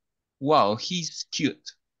 Wow, he's cute.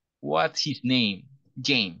 What's his name?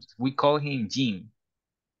 James. We call him Jim.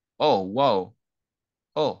 Oh, wow.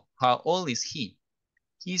 Oh, how old is he?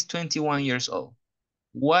 He's 21 years old.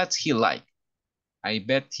 What's he like? I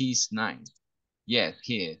bet he's nice. Yes,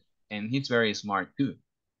 he is. And he's very smart too.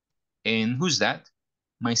 And who's that?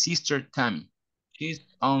 My sister Tammy. She's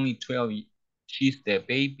only 12. She's the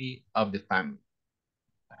baby of the family.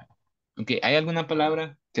 Ok, ¿hay alguna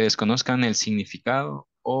palabra que desconozcan el significado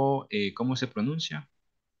o cómo se pronuncia?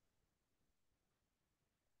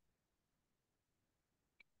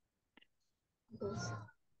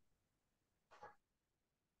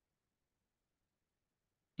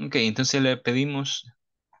 Ok, entonces le pedimos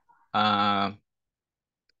a,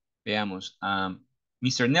 veamos, a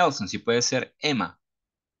Mr. Nelson si puede ser Emma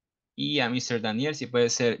y a Mr. Daniel si puede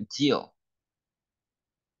ser Jill.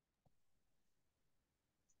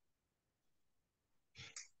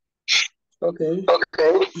 Okay.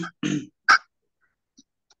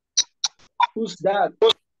 Who's that?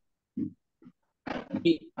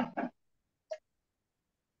 He-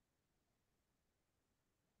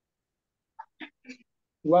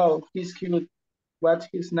 Wow, he's cute. What's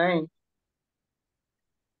his name?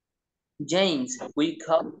 James. We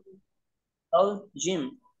call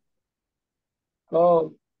Jim.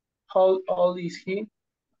 Oh, how old is he?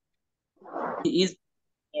 He is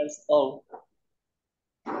years old.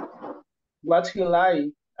 What's he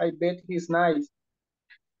like? I bet he's nice.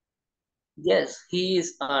 Yes, he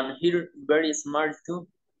is, and he's very smart too.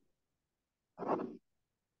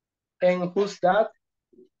 And who's that?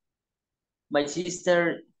 My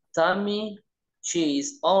sister Tammy. She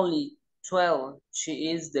is only 12.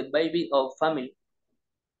 She is the baby of family.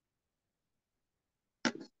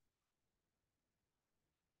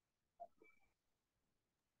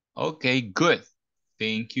 Ok, good.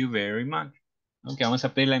 Thank you very much. Ok, vamos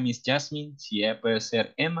a pedirle a Miss Jasmine si ella puede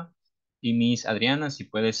ser Emma y Miss Adriana si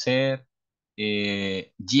puede ser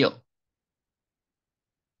Jill.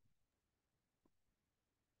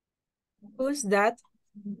 Who's that?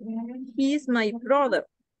 He's my brother.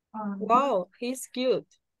 Wow, he's cute.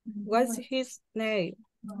 What's his name?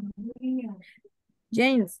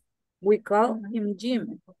 James. We call him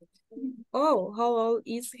Jim. Oh, how old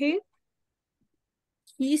is he?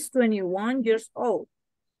 He's 21 years old.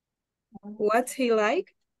 What's he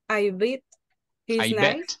like? I bet he's I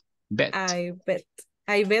nice. bet.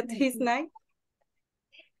 I bet he's nice.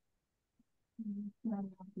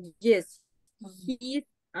 Yes, he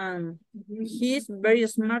he's very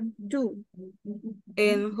smart too.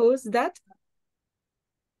 And who's that?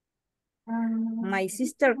 My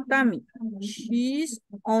sister Tammy. She's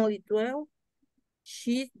only 12.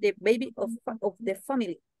 She's the baby of the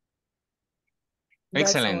family.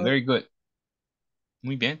 That's Excellent, all. very good.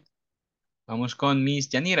 Muy bien. Vamos con Miss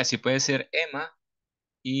Yanira, si puede ser Emma.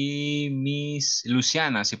 Y Miss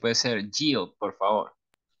Luciana, si puede ser Jill, por favor.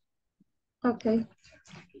 Okay.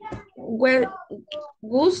 Well,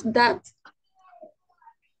 who's that?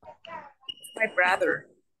 My brother.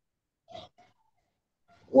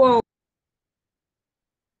 Whoa.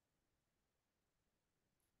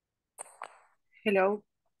 Hello.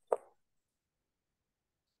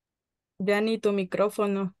 Yanni, tu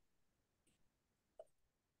micrófono.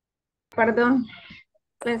 Perdón.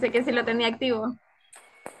 Pensé que sí lo tenía activo.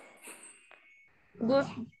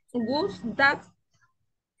 Who's that?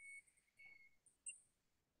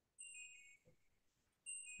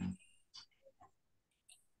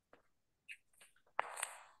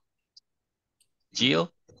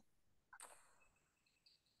 Jill.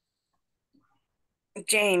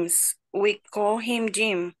 James. We call him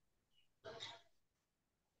Jim.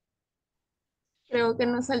 Creo que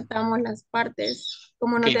nos saltamos las partes.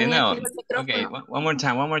 Como no Okay, de tenía nuevo. activo el Okay, micrófono.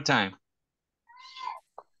 one more time.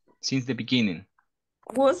 Since the beginning.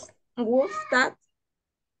 Who's that?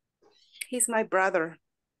 He's my brother.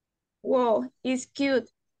 Whoa, it's cute.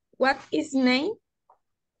 What is name?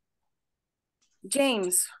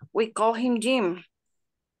 James. We call him Jim.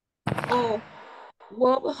 Oh,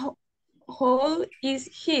 what, how old is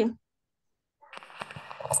he?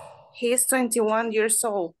 He's 21 years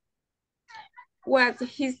old. What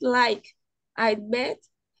he's like? I bet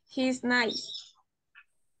he's nice.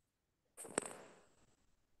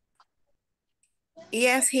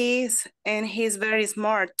 Yes, he is. And he's very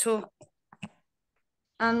smart too.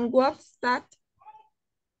 And what's that?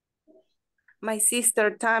 My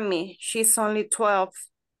sister Tammy, she's only 12.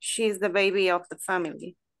 She's the baby of the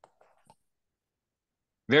family.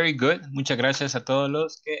 Very good. Muchas gracias a todos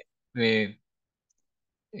los que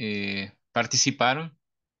participaron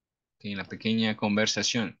en la pequeña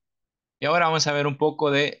conversación. Y ahora vamos a ver un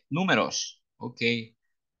poco de números. Ok.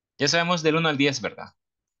 Ya sabemos del 1 al 10, ¿verdad?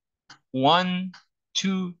 1,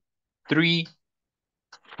 2, 3,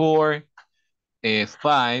 4,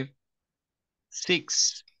 5,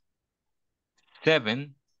 6,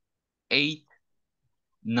 7, 8,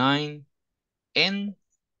 9, and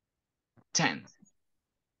 10.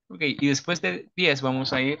 Ok, y después de 10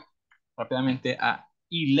 vamos a ir rápidamente a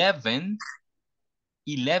 11.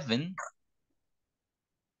 11.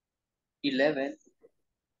 11,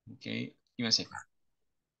 Ok, give me a second.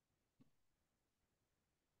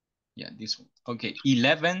 Yeah, this one. Okay,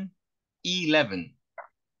 11,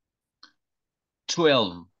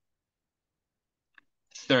 12,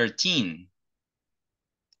 13,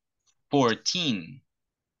 14,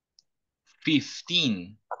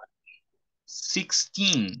 15,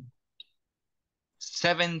 16,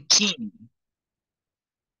 17,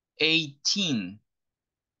 18,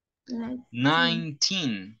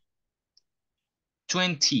 19,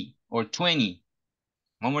 20 or 20.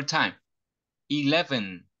 One more time.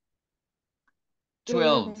 11,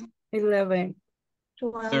 12, 11,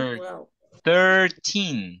 12,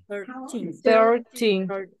 13, 13, 13,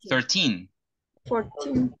 13,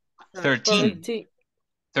 14, 13,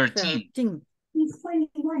 14, 13, He's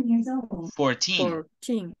 21 years old. 14,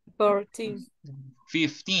 14,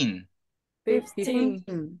 15,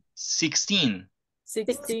 15, 16, 16,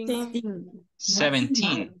 17,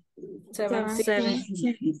 17,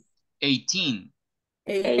 18,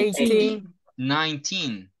 18,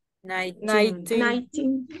 19, 19,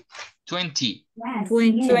 20.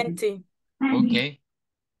 20, Okay.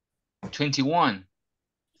 21,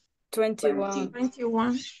 21,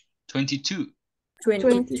 21, 22,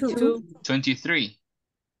 22, 23,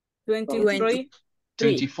 23,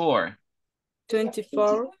 24,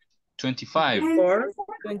 24, 25,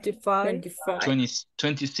 25, 20,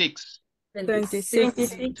 26, 26,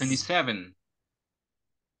 26, 27,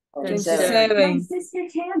 27.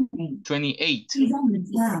 28,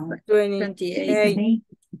 28, 29,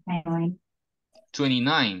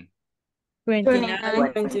 29,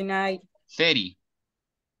 29, 30.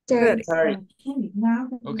 30, 30.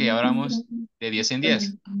 Ok, ahora vamos de 10 en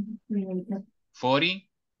 10. 40,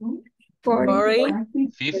 40,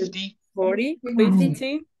 50, 40,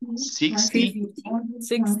 50, 60, 60,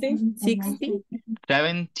 60,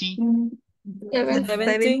 70, 70,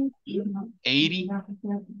 80,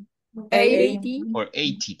 80, or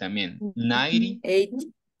 80 también. 90, 80,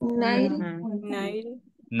 90, 90,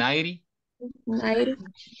 90,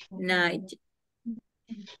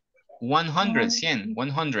 100, 100, 100,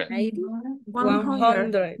 90, 100,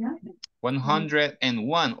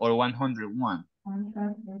 101 or 101,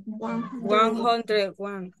 101, 102,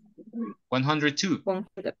 100, 102,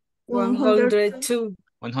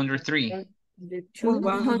 103.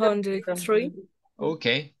 103, Ok,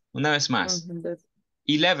 una vez más. 100,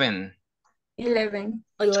 11,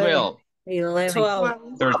 11. 11, 12, 11, 12,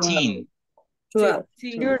 13, 12,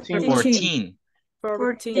 13, 13, 14, 14.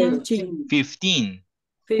 14, 15, 15,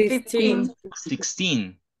 16,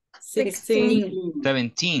 16, 16,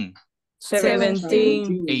 17, 17, 17,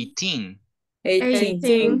 18,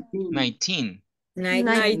 18, 18, 19, 19,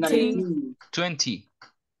 19, 20, 20, 20,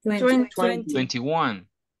 21,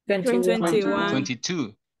 21, 21,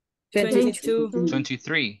 22, 22,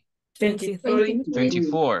 23, 23,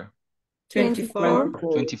 24, 24,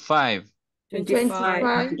 25,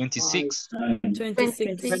 25, 26, 26,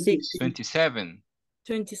 26, 27,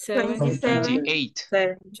 27, 28,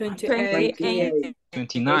 28, 28,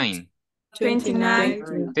 29,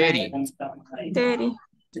 29, 30, 30. 30,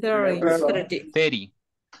 30, 30,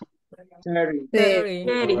 30,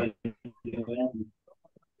 30.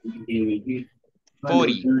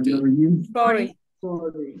 40, 40,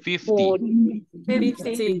 50, 50.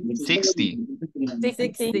 50, 60, 60.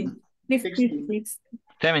 56,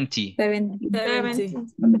 70, 70, 70,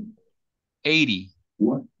 80, 80,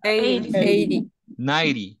 80,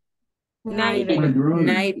 90, 90, 90,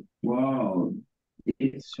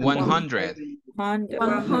 100, 100,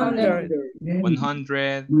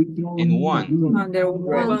 100, 101,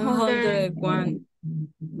 101,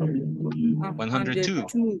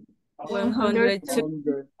 102, 102,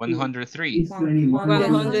 102, 103.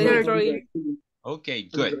 103. Ok,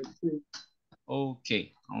 good. Ok,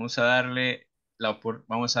 vamos a darle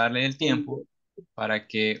el tiempo para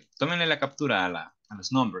que tómenle la captura a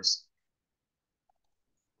los numbers.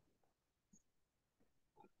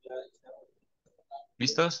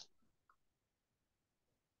 ¿Listos?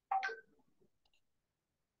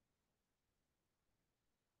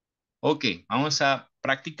 Ok, vamos a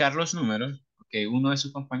practicar los números. Ok, uno de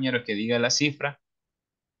sus compañeros que diga la cifra.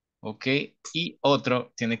 Ok, y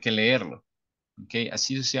otro tiene que leerlo. Ok,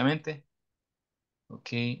 así sucesivamente. Ok,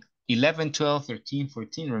 11, 12, 13,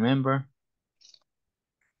 14, remember.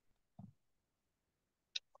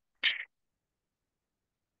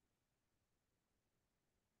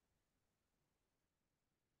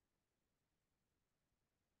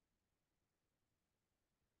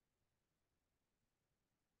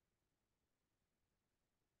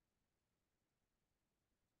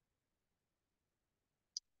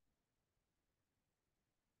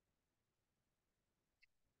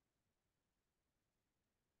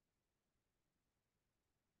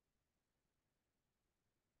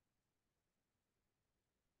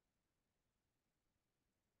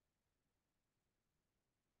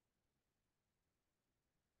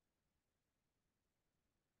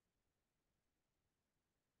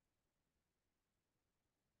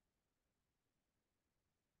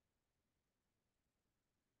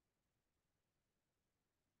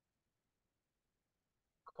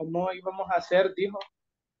 ¿Cómo íbamos a hacer? Dijo.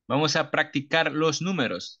 Vamos a practicar los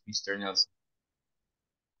números, Mr. Nelson.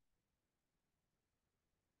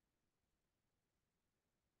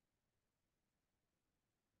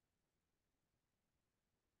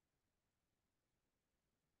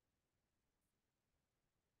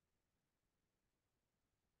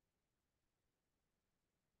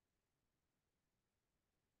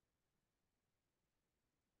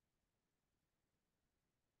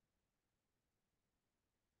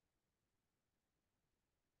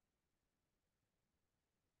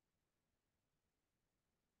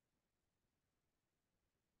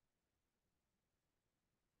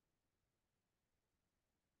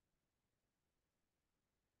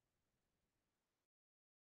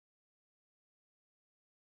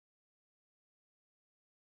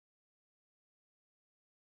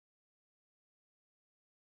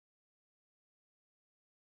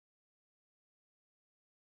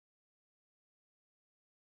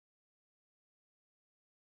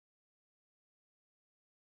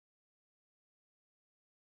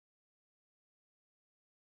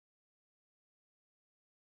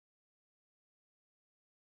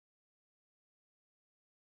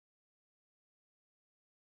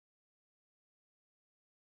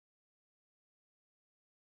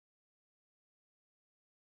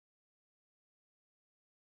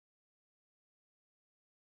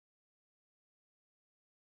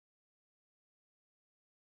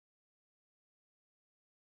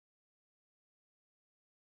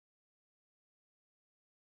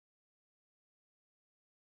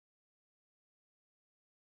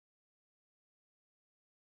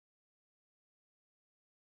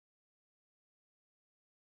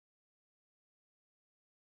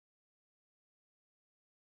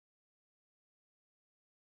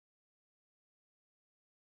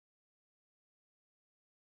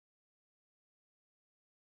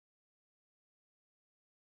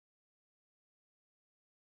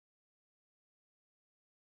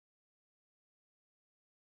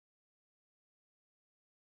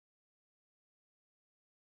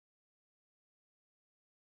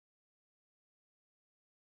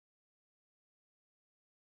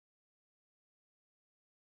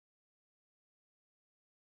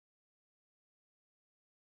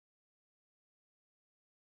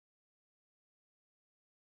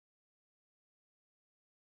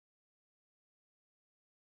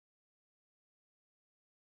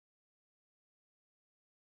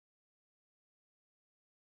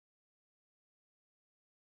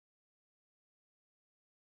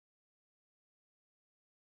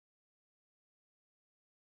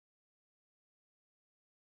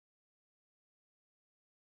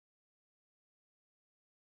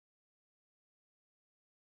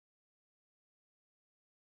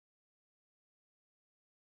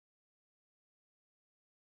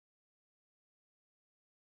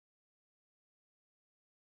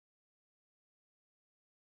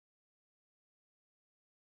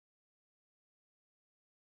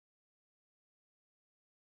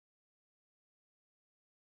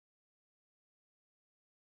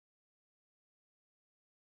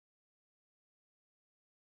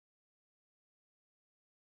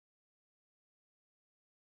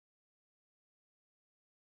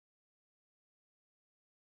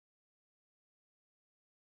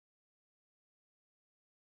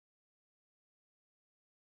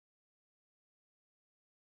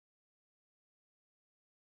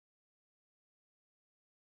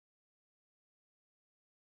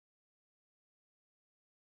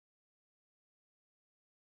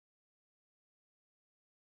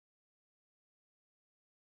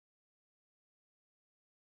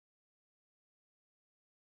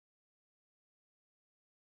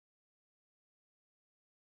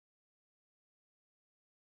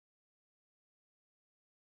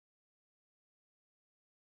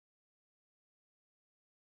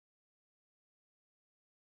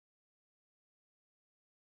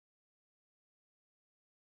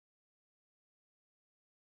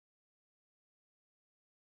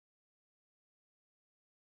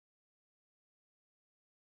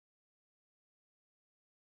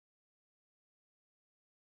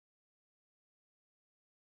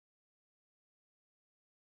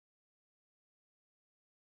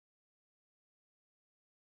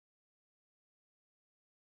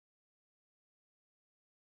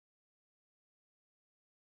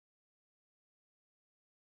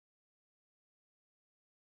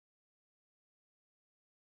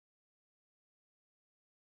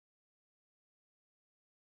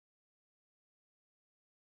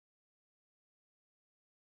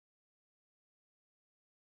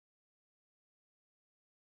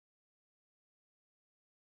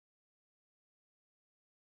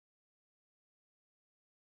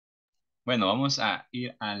 Bueno, vamos a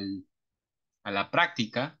ir a la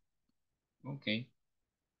práctica. Ok.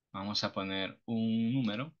 Vamos a poner un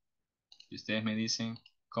número. Y ustedes me dicen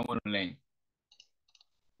cómo lo leen.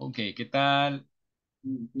 Ok, ¿qué tal?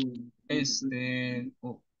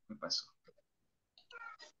 Oh, ¿qué pasó?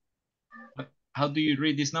 How do you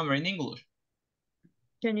read this number in English?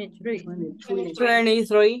 23. 23,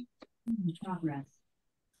 56.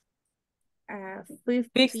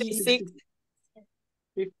 56,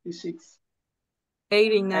 56.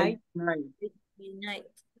 89, 89.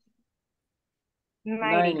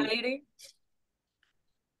 90, 90.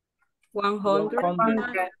 80,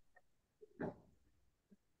 100, 100.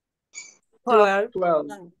 12, 12,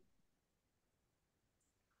 12.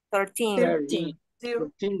 13, 30.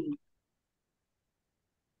 0, 13.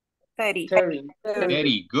 30, 30. 30,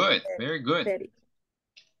 Very good. Very good. 30.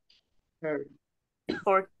 30.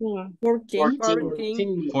 14, 14.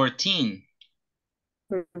 14, 14.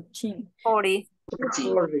 13. 40,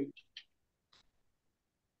 40.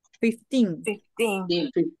 15. 15,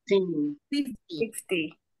 15. 50.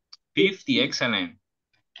 60, 50. Excellent.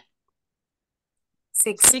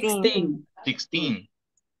 16, 16, 16.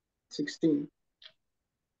 16.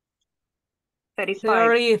 35,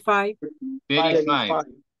 35, 35.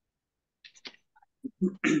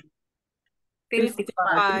 55,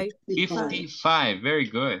 55, 55. Very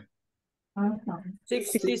good.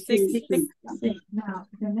 66, 66.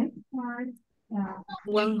 120, 120. 100.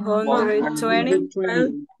 100,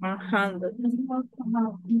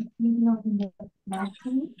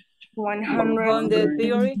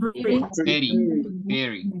 130, 30.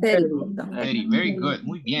 30. 30. Very 30. good.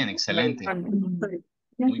 Muy bien. Excelente.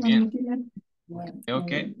 Muy bien.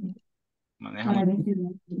 Ok. Maneja muy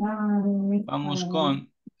bien. Vamos con...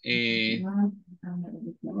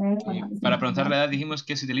 para preguntar la edad dijimos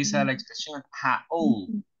que se utiliza la expresión how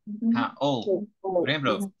old. How old. Por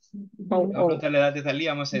ejemplo, vamos a preguntar la edad de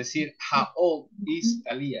Talía. Vamos a decir how old is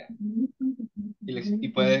Talía.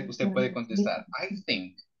 Usted puede contestar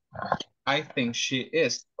I think she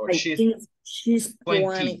is or I she's think she's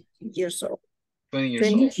 20 years old. 20 years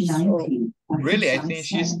 20 old. years old. Really, I think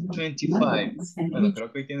she's 25. Bueno,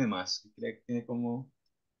 creo que hoy tiene más. Creo que tiene como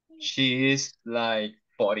she is like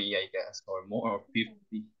 40, I guess, or more, or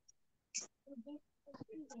 50.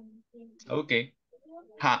 Okay.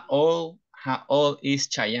 How old is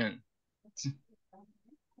Chayanne?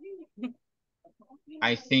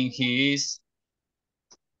 I think he is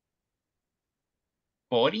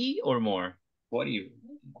 40 or more. 40.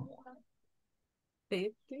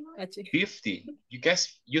 50. 50.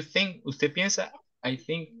 Usted piensa, I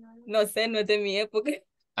think. No sé, no es de mi época.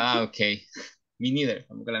 Ah, okay. Me neither.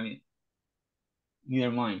 Tampoco la mía.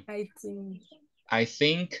 Neither mine. I think, I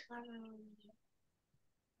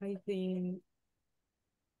think.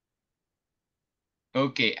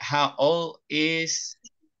 Okay. How old is,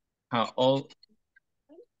 let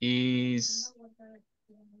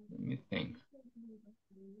me think.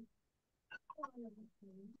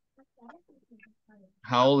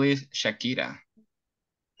 How old is Shakira?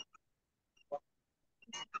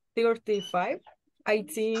 35. I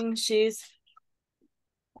think she's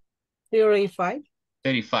 35.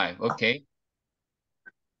 35. Okay.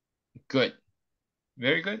 Good.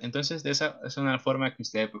 Very good. Entonces, esa es una forma que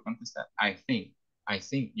usted puede contestar. I think.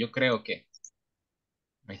 Yo creo que.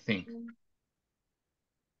 I think.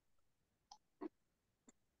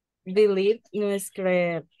 Believe no es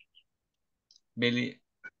creer.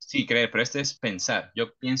 Sí, creer, pero este es pensar.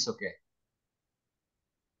 Yo pienso que.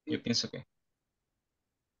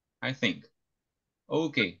 I think.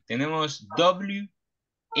 Ok, tenemos WH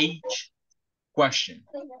question.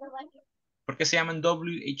 ¿Por qué se llaman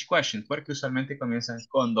WH questions? Porque usualmente comienzan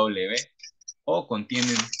con W o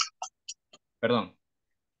contienen, perdón,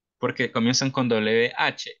 porque comienzan con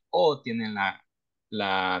WH o tienen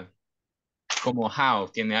como how,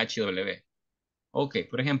 tiene HW. Ok,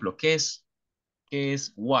 por ejemplo, qué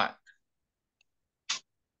es what?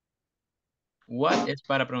 What es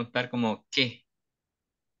para preguntar como qué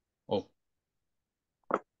o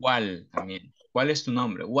cuál también. ¿Cuál es tu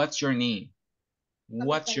nombre? What's your name?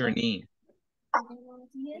 What's your name?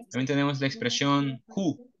 También tenemos la expresión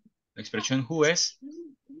who. La expresión who es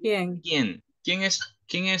 ¿Quién? quién. ¿Quién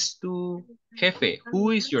es tu jefe?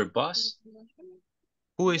 Who is your boss?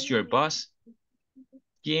 Who is your boss?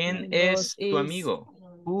 ¿Quién My boss es tu is amigo?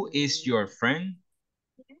 Who is your friend?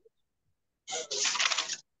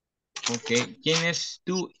 Ok. ¿Quién es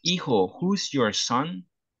tu hijo? Who's your son?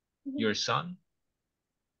 Your son.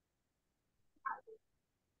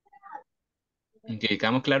 Ok,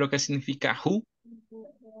 ¿quedamos claro qué significa who?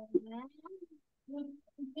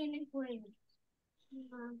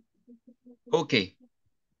 Ok.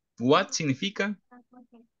 What significa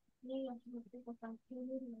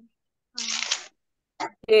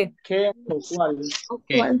 ¿Qué? ¿Qué o cuál?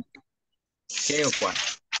 qué, qué o cuál.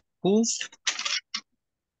 Who,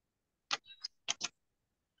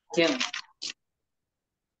 ¿Quién?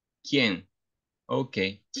 quién. Ok.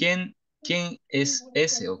 ¿Quién es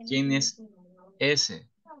ese o quién es ese?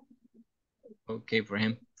 Ok,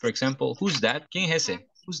 for example, who's that? ¿Quién es ese?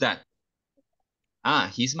 Who's that?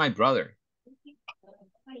 Ah, he's my brother.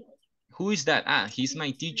 Who is that? Ah, he's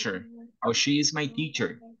my teacher. Or she is my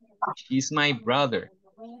teacher. She's my brother.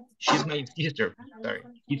 She's my sister. Sorry.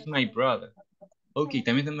 He's my brother. Ok,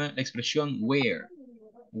 también tenemos la expresión where.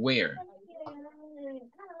 Where.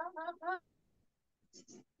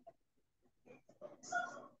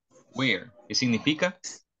 Where. ¿Qué significa?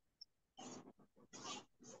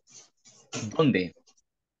 ¿Dónde?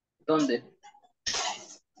 ¿Dónde?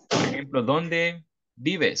 Por ejemplo, ¿dónde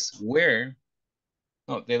vives? Where.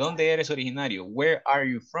 No, ¿de dónde eres originario? Where are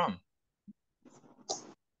you from?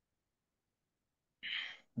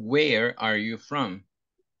 Where are you from?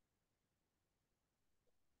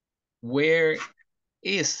 Where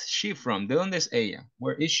is she from? ¿De dónde es ella?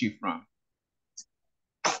 Where is she from?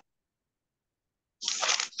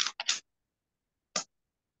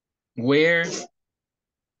 Where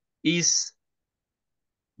is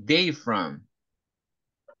they from?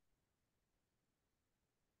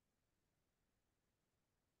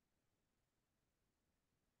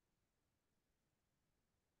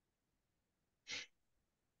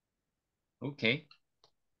 Ok.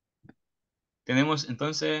 Tenemos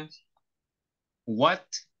entonces what,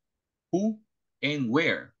 who, and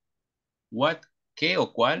where. What, qué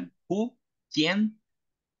o cuál. Who, quién.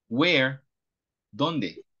 Where,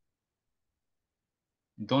 dónde.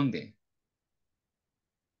 ¿Dónde?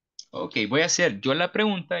 Ok, voy a hacer yo la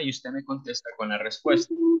pregunta y usted me contesta con la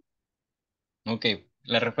respuesta. Ok,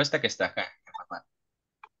 la respuesta que está acá.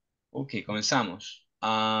 Ok, comenzamos.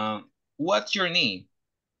 What's your name?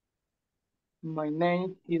 My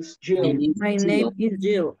name is My Jill. name My is name Jill. is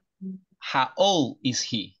Jill. How old is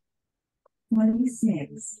he?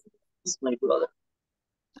 26. He's my brother.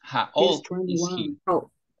 How He's old is he? 21.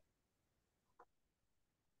 Oh,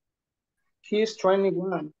 He's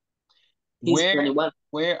 21. He's Where 21.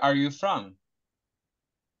 where are you from?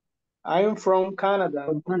 I'm from Canada.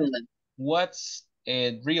 From Canada. What's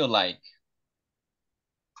real like?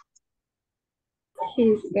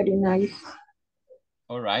 He's very nice.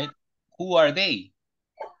 All right. Who are they?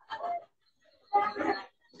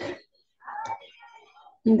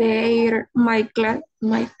 They're my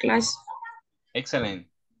class. Excellent.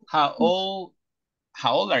 How old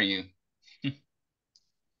are you?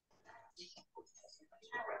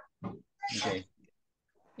 Okay.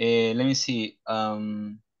 Let me see.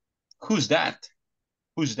 Who's that?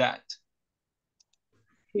 Who's that?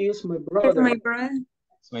 He is my He's brother. my brother.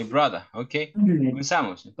 It's my brother. Ok.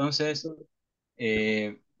 Comenzamos. Entonces,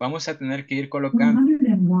 vamos a tener que ir colocando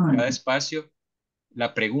en cada espacio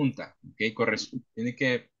la pregunta. Ok. Tiene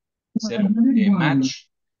que ser match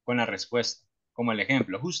con la respuesta. Como el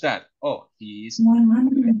ejemplo. Who's that? Oh, he is.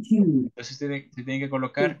 Entonces, se tiene que who's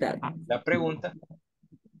colocar that? la pregunta.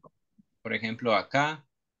 Por ejemplo, acá.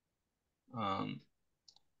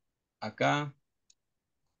 Acá.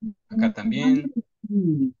 Acá también.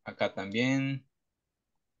 Acá también.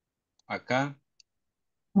 Acá.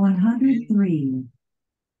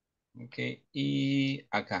 Ok. Y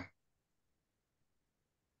acá.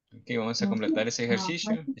 Ok, vamos a completar ese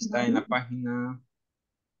ejercicio. Está en la páginas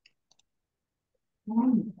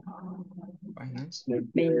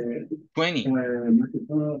 20. Más que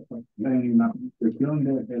todo, en la cuestión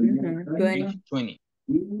del Page 20.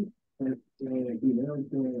 y veo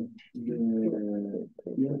que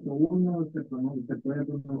cierto uno se puede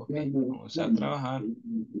Ok, pronunciar vamos a trabajar.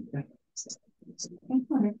 Es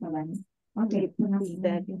correcto, Dani. Okay,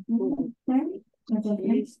 that is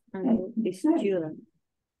a student.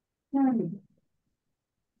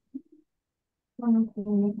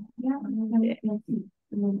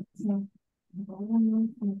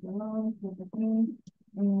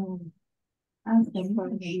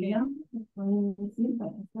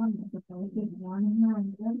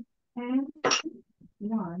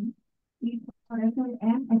 Y por eso el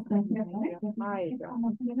M está en es como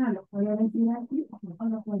opcional, lo puede decir así o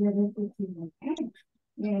lo puede decir sin el M.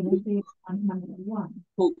 Es decir, 101.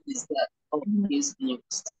 Who is that? Oh, he's new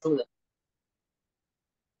student.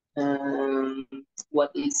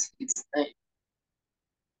 What is his name?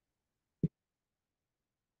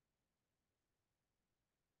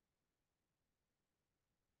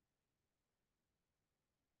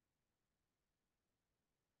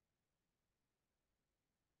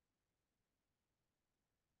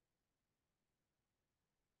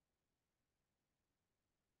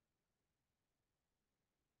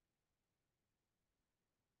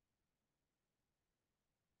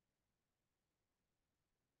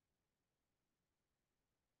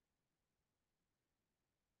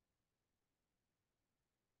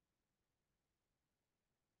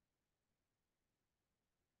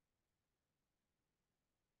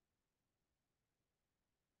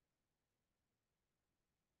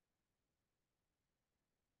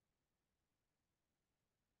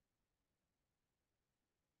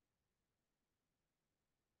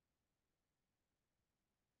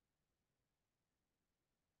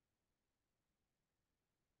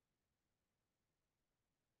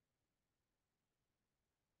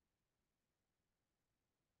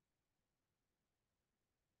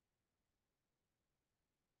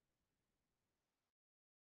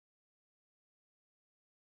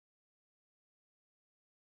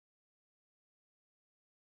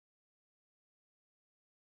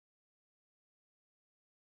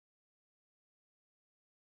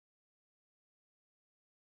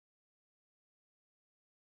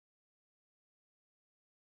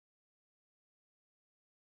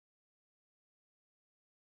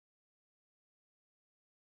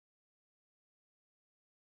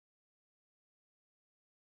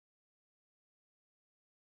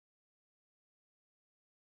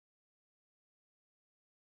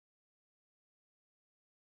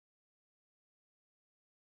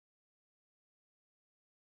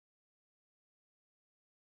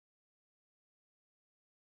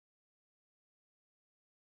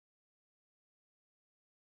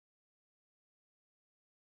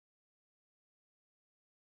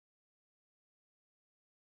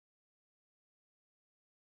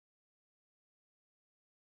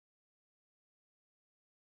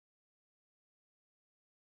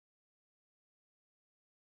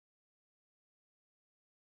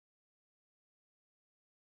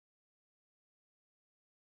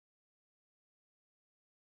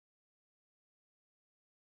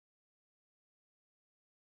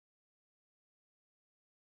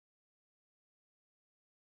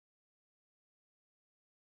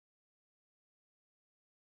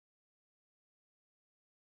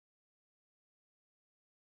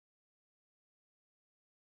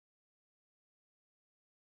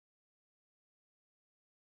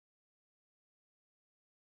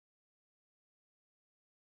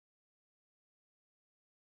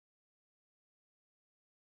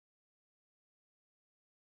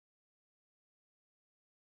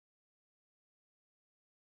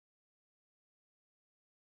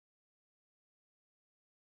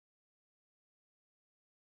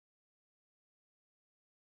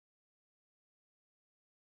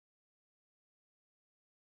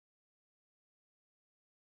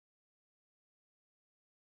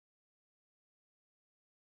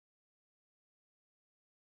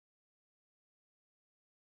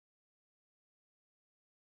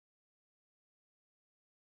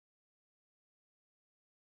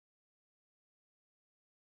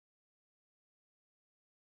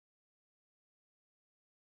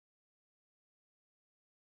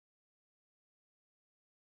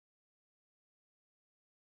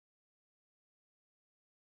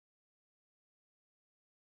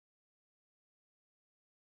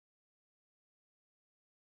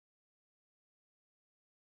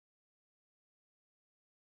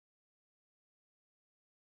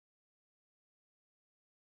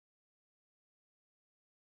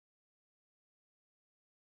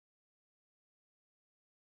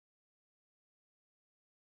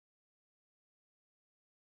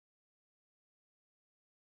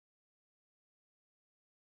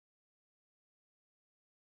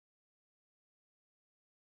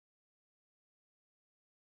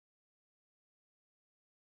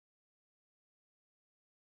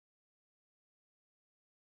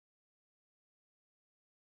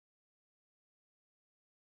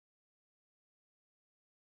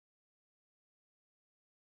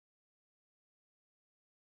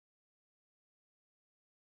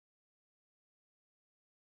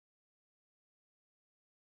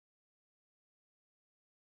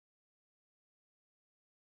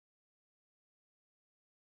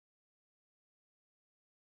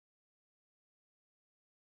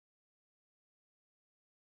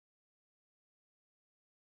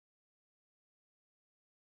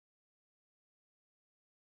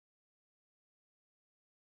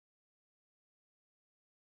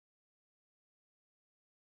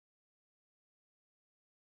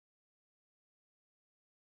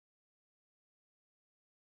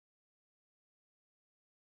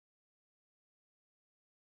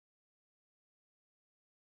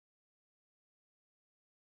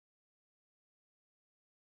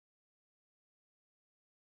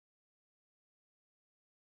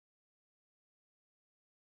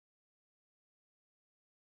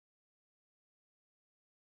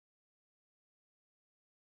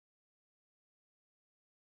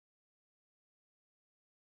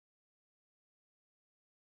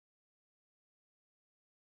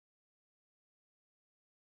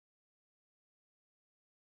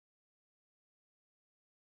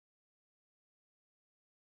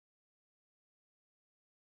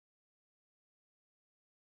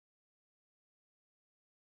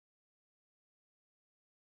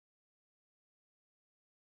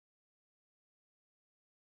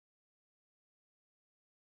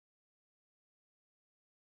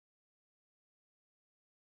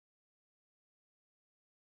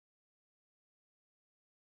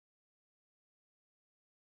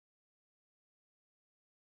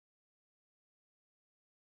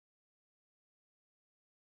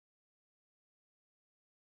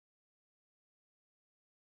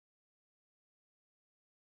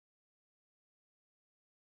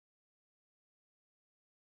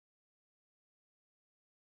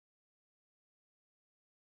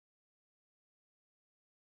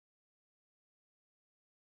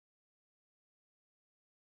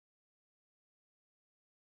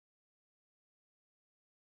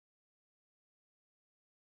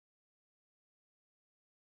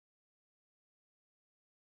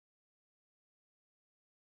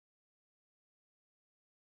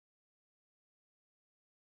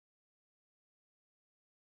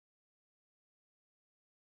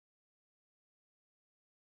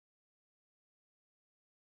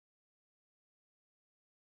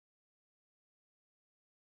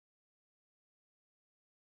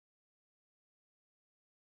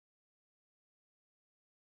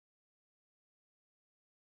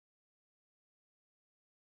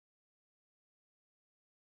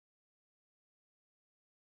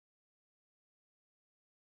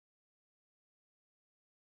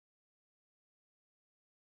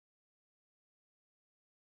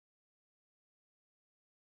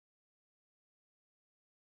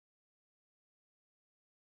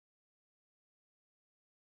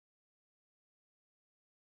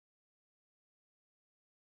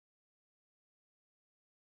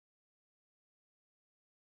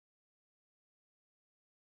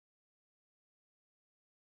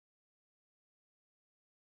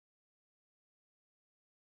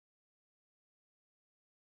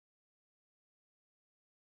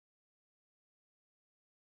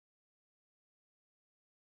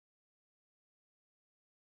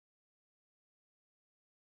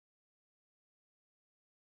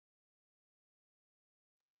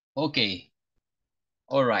 Okay.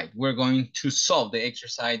 All right. We're going to solve the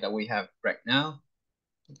exercise that we have right now.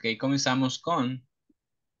 Okay, comenzamos con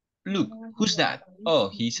Luke. Who's that? Oh,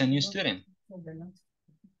 he's a new student.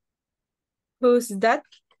 Who's that?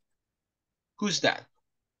 Who's that?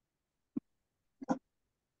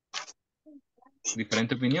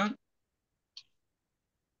 Diferente opinión.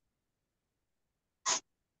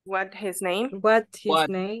 What his name? What his What?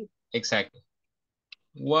 name? Exactly.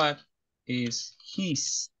 What is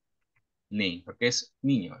his name? Porque es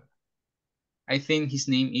niño. I think his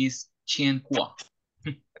name is Chien-Hua.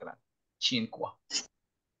 Chien-Hua.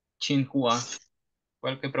 Chien-Hua.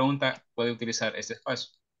 Cualquier pregunta puede utilizar este espacio.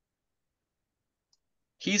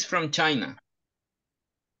 He's from China.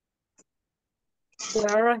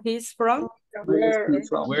 Where he's from? Where is he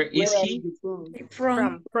from? Where is he?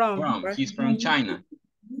 From. From. He's from China.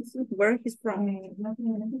 Where he's from?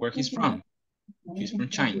 Where he's from? He's from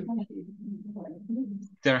China.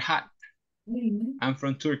 They're hot. I'm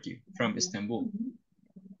from Turkey, from Istanbul.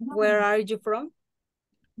 Where are you from?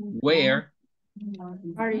 Where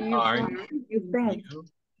Are you are from? you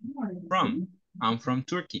from? I'm from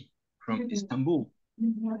Turkey, from Istanbul.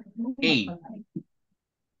 A.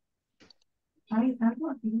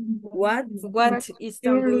 What is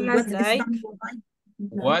Your Istanbul last like?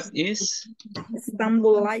 What is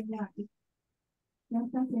Istanbul like?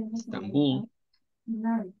 Istanbul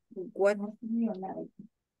What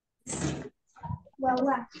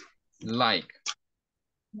like?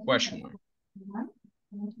 Question mark.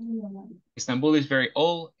 Istanbul is very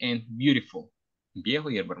old and beautiful. Viejo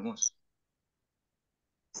y hermoso.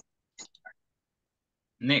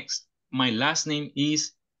 Next, my last name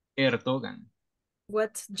is Erdogan.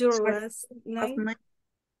 what's your last name?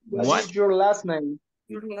 What is your last name?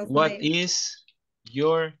 What is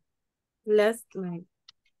your Last name.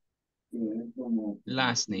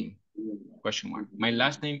 last name? Question mark. My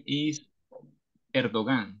last name is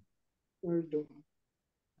Erdogan.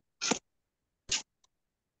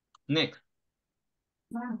 Next,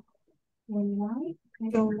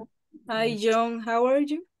 Hi John, how are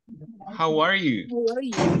you? how are you? How are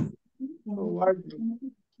you? How are you?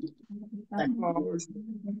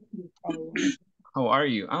 How are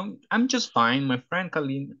you? I'm just fine. My friend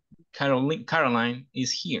Caroline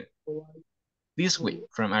is here this week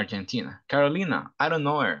from Argentina. Carolina, I don't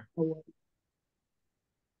know her.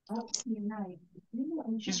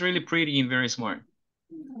 She's really pretty and very smart.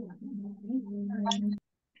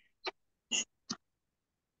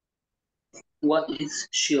 What is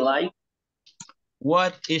she like?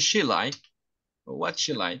 What is she like? What's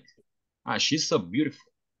she like? Ah, she's so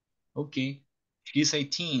beautiful. Okay. She's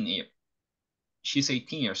 18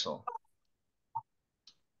 years old.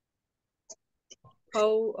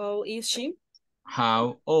 How old is she?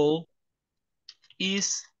 How old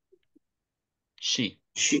is she?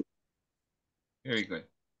 She. Very good.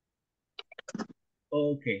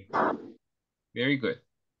 Okay. Very good.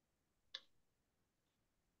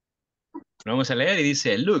 Vamos a leer y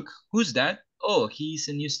dice, look, who's that? Oh, he's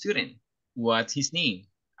a new student. What's his name?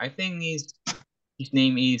 I think his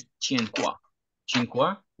name is Chien-Hua.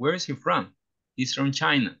 Chien-Hua, where is he from? He's from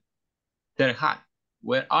China. Terhat,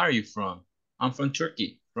 where are you from? I'm from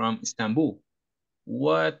Turkey, from Istanbul.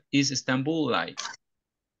 What is Istanbul like?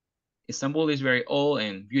 Istanbul is very old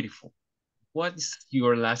and beautiful. What is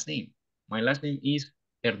your last name? My last name is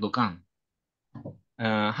Erdogan.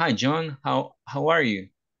 Hi, John. How are you?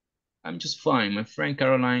 I'm just fine. My friend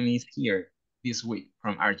Caroline is here this week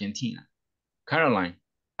from Argentina. Caroline,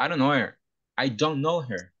 I don't know her. I don't know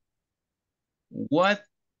her. What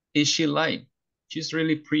is she like? She's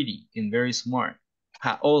really pretty and very smart.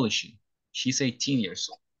 How old is she? She's 18 years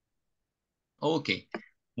old. Ok,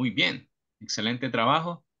 muy bien. Excelente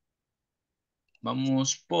trabajo.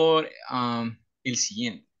 Vamos por el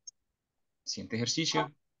siguiente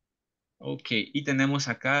ejercicio. Ok, y tenemos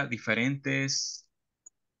acá diferentes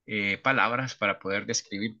palabras para poder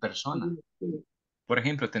describir personas. Por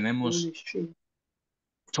ejemplo, tenemos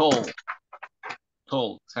tall.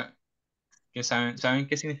 Tall. ¿Saben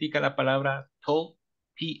qué significa la palabra tall?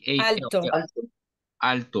 T-A-L. Alto.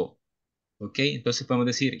 Alto. Ok, entonces podemos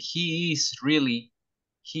decir, he is really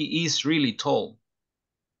tall.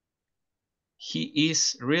 He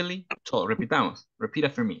is really tall. Repitamos. Repeat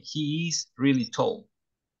after me. He is really tall.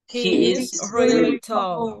 He is really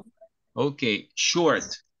tall. Ok, short.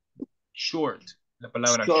 Short. La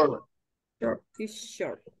palabra Short. short. He's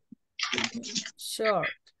short. Short.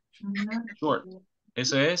 Short.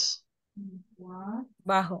 Eso es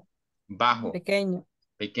Bajo. bajo. Pequeño.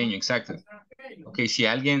 Pequeño, exacto. Ok, si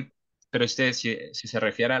alguien, pero usted, si se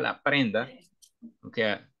refiere a la prenda, ok,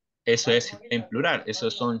 eso es en plural,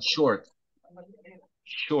 esos son short.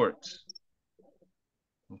 Short.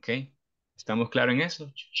 ¿Ok? ¿Estamos claros en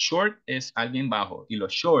eso? Short es alguien bajo y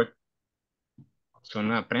los short son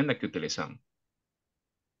la prenda que utilizamos.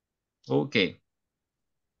 Ok,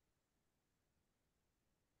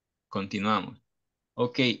 continuamos.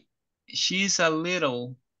 Ok, she's a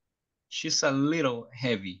little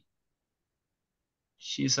heavy.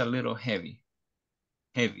 She's a little heavy.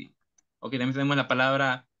 Heavy. Ok, también tenemos la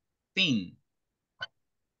palabra thin.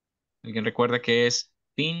 ¿Alguien recuerda qué es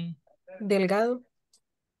thin? Delgado.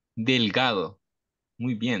 Delgado.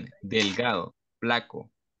 Muy bien, delgado,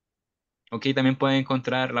 flaco. Ok, también pueden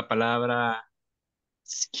encontrar la palabra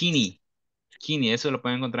skinny. Skinny, eso lo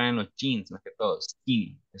pueden encontrar en los jeans, más que todo.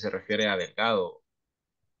 Skinny, que se refiere a delgado,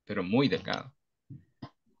 pero muy delgado.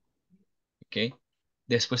 Ok.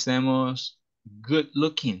 Después tenemos good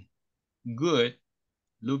looking. Good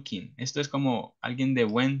looking. Esto es como alguien de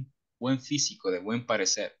buen físico, de buen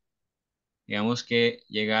parecer. Digamos que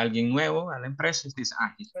llega alguien nuevo a la empresa y dice,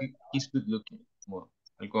 he's good looking.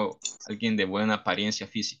 Como alguien de buena apariencia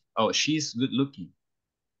física. Oh, she's good looking.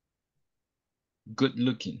 Good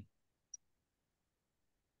looking.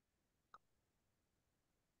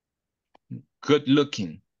 Good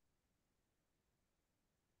looking.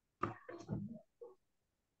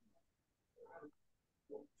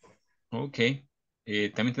 Ok.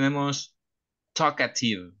 También tenemos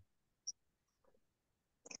talkative.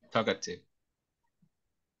 Talkative.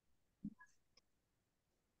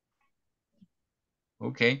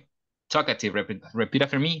 Ok. Talkative. Repeat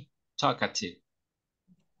after me. Talkative.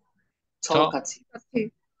 Talkative.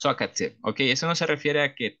 Talkative. Ok, eso no se refiere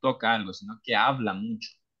a que toca algo, sino que habla mucho.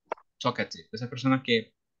 Talkative. Esas personas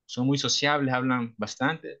que son muy sociables, hablan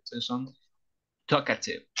bastante, entonces son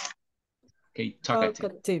talkative. Ok, talkative. Talkative.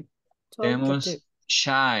 Talkative. Tenemos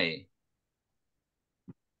shy.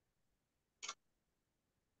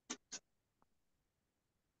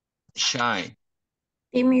 Shy.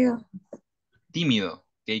 Tímido. Tímido.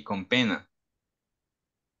 Ok, con pena.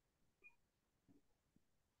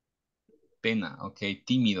 Pena. Ok,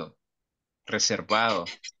 tímido. Reservado.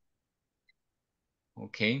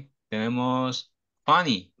 Ok. Tenemos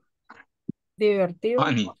funny. Divertido.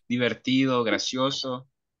 Funny. Divertido, gracioso.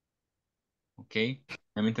 Ok.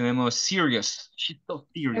 También tenemos serious. She's so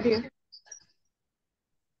serious. Serio.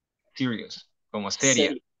 Serious. Como seria.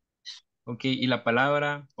 Serio. Ok. Y la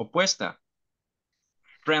palabra opuesta.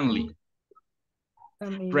 Friendly.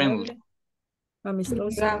 Friendly. Amigable.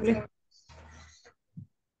 Amistoso. Amigable.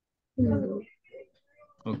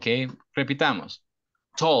 Ok. Repitamos.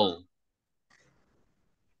 Tall.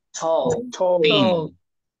 Tall. Tall. Tall.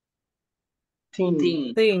 Thin.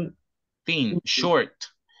 Thin. Thin. Thin. Thin. Short.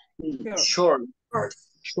 Short.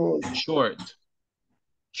 Short. Short.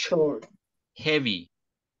 Short. Heavy.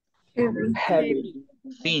 Heavy. Heavy.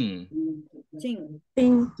 Thin. Thin.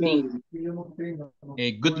 Thin. Thin.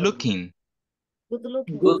 Good looking. Good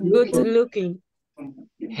looking. Good Good looking. looking.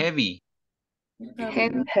 Heavy.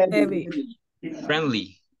 Heavy. Heavy. Heavy.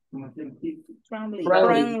 Friendly. Friendly.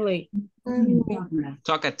 Friendly. Friendly.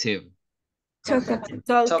 Talkative. Talkative.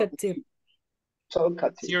 Talkative.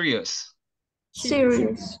 Talkative. Serious.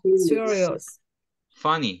 Serious. Serious.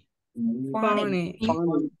 Funny. Funny.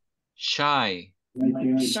 Funny. Shy.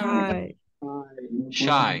 Shy.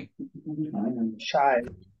 Shy. Shy.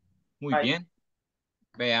 Muy bien.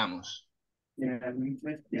 Veamos.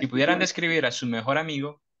 Si pudieran describir a su mejor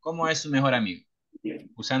amigo, ¿cómo es su mejor amigo?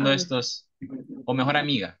 Usando estos, o mejor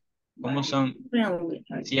amiga, ¿cómo son? Friendly.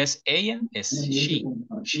 Si es ella, es she.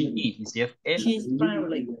 She is. Y si es él, She's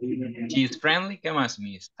friendly. she is friendly. ¿Qué más,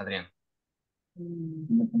 Miss Adrián?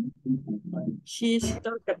 She's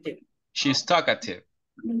talkative. She's talkative.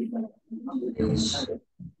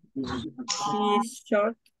 She's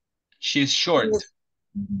short. She's short.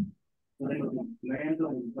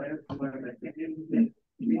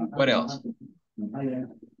 What else?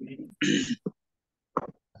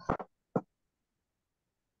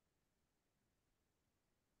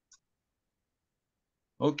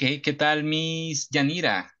 Ok, ¿qué tal, Miss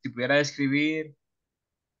Yanira? Si pudiera describir,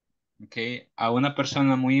 okay, a una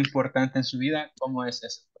persona muy importante en su vida, ¿cómo es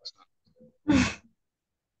esa persona?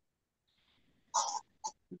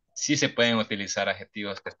 Sí se pueden utilizar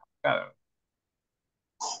adjetivos clasificados.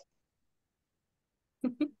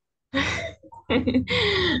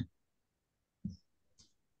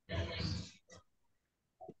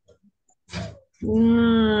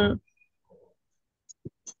 Mm,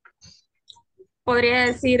 podría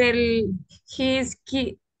decir he's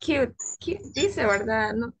cute, dice,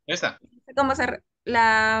 ¿verdad? No ¿Esa? sé cómo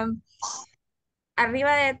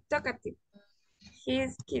arriba de talkative.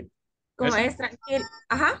 He's cute. Como ¿Esa? es tranquilo.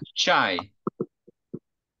 Ajá, Shy.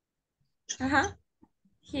 ajá.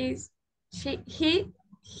 he's, she,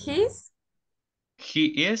 He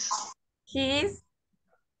is he is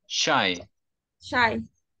shy. shy,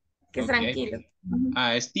 que es Okay. tranquilo. Ujú.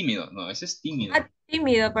 Ah, es tímido. No, ese es tímido. Ah,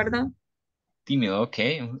 tímido, perdón. Tímido, ok.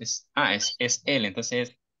 Es él,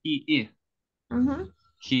 entonces he is. Ujú.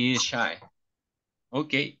 He is shy.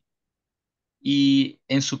 Ok. Y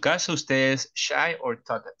en su caso, ¿usted es shy or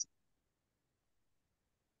talkative?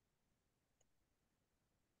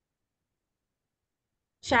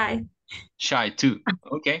 Shy. Shy too.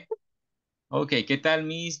 Ok. Ok, ¿qué tal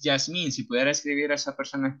Miss Jasmine? Si pudiera escribir a esa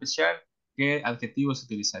persona especial, ¿qué adjetivos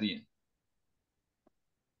utilizaría?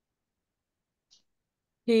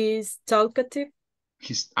 He's talkative.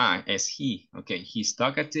 Es he. Ok, he's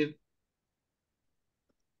talkative.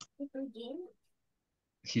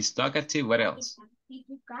 He's talkative. What else?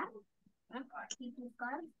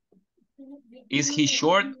 Is he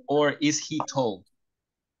short or is he tall?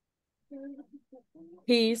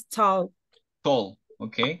 He's tall. Tall.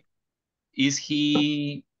 Okay. Is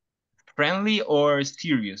he friendly or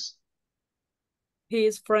serious?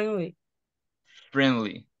 He's friendly.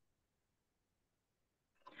 Friendly.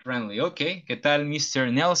 Friendly. Okay. ¿Qué tal,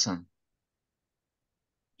 Mr. Nelson?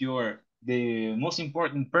 You're the most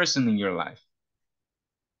important person in your life.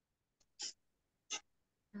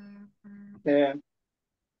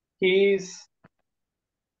 He's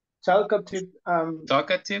talkative,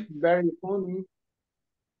 Talkative. very funny,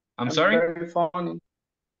 I'm and sorry. very funny,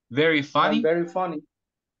 Very and funny. very funny.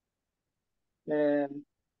 Um,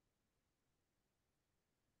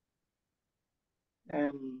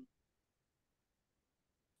 um,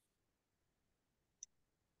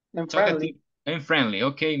 and Talkative friendly. and friendly.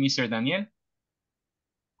 Okay, Mr. Daniel.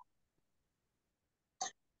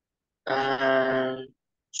 And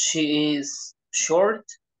she is short,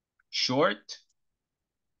 Short.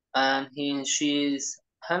 and she is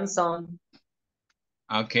handsome,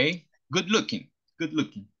 Okay. Good looking. Good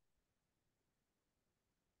looking.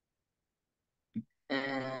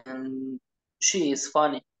 and she is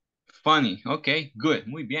funny. Funny. Okay. Good.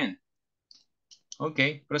 Muy bien. Ok,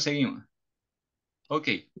 proseguimos. Ok.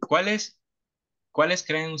 ¿Cuáles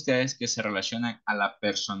creen ustedes que se relacionan a la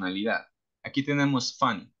personalidad? Aquí tenemos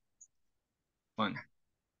funny. Funny.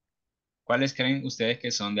 ¿Cuáles creen ustedes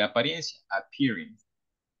que son de apariencia? Appearing.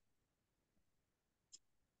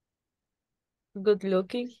 Good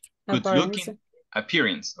looking. Good Appearance. looking.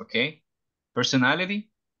 Appearance. Ok. Personality.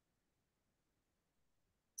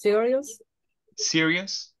 Serious.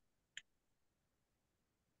 Serious.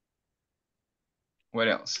 What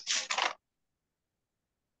else?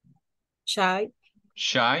 Shy.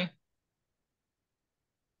 Shy.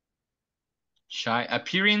 Shy.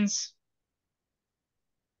 Appearance.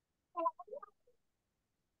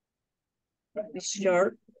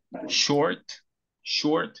 Short. Short.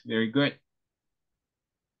 Short. Very good.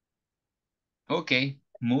 Ok.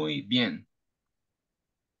 Muy bien.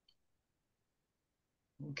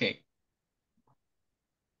 Ok.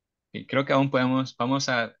 Ok, creo que aún vamos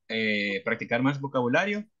a practicar más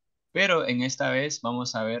vocabulario, pero en esta vez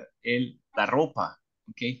vamos a ver la ropa,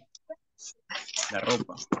 ¿ok? La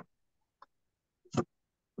ropa.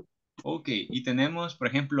 Ok, y tenemos, por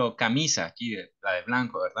ejemplo, camisa aquí, la de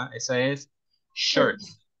blanco, ¿verdad? Esa es shirt,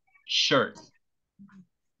 shirt,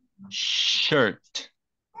 shirt.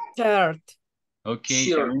 Shirt. Ok,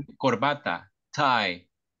 Shirt, también corbata, tie,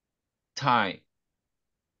 tie,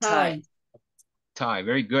 tie, tie,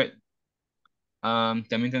 very good.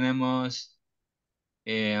 También tenemos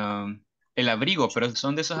el abrigo, pero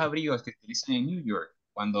son de esos abrigos que utilizan en New York,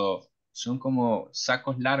 cuando son como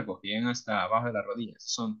sacos largos que llegan hasta abajo de las rodillas.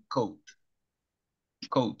 Son coat.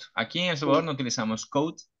 Coat. Aquí en El Salvador no utilizamos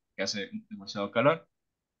coat, que hace demasiado calor.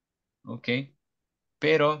 Ok.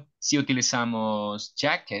 Pero si utilizamos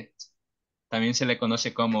jacket, también se le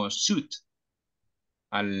conoce como suit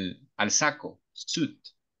al saco. Suit.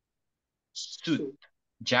 Suit. Suit.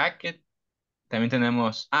 Jacket. También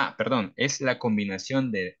tenemos, perdón, es la combinación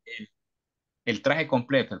de el traje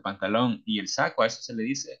completo, el pantalón y el saco, a eso se le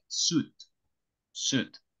dice suit,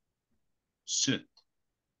 suit, suit.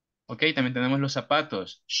 Ok, también tenemos los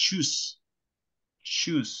zapatos, shoes,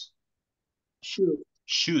 shoes, Shoot.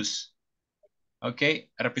 shoes. Ok,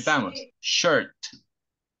 repitamos, shirt,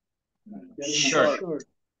 shirt, short, Short.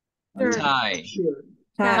 Shirt. tie. Shirt.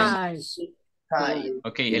 Tie. tie,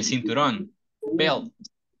 Ok, el cinturón, belt,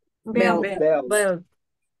 Belt. Belt. Belt.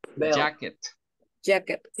 belt, jacket,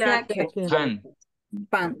 Jacket. Jacket. Jacket. pant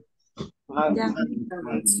Pant.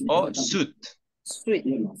 Jacket. o suit. Sweet.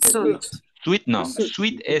 Suit. Sweet no, Suit.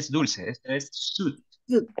 sweet es dulce, este es suit,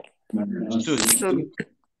 Suit. suit, Suit.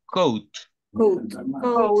 coat Coat.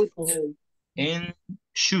 Coat. Coat. and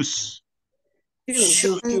shoes.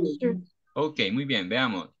 Shoes. Ok, muy bien,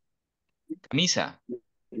 veamos. Camisa.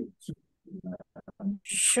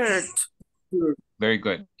 Shirt. Very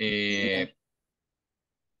good.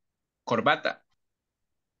 Corbata.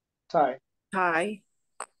 Tie. Tie.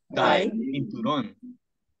 Tie. Cinturón.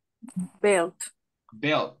 Belt.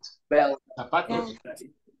 Belt. Belt. Zapatos.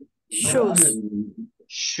 Shoes.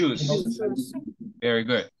 Shoes. Very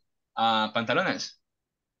good. Pantalones.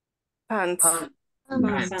 Pants.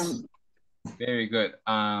 Pants. Very good.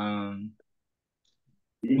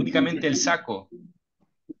 Únicamente el saco.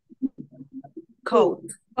 Coat.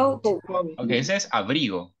 Ok, ese es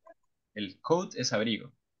abrigo. El coat es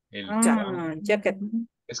abrigo. El Jacket.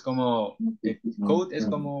 es como, el coat es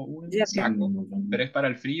como un saco, pero es para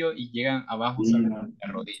el frío y llegan abajo solo la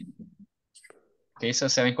rodilla. Que eso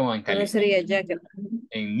se ven como en ¿Cuál Cali, sería jacket?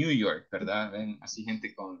 en New York, ¿verdad? Ven así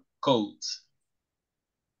gente con coats.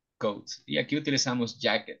 Coats. Y aquí utilizamos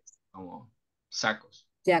jackets como sacos.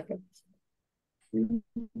 Jacket.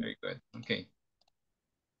 Very good. Ok.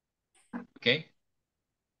 Ok.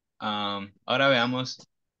 Ahora veamos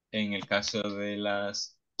en el caso de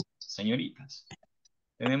las señoritas.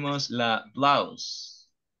 Tenemos la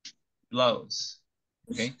blouse. Blouse.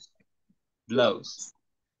 Ok. Blouse.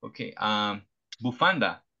 Ok.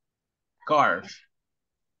 Bufanda. Scarf.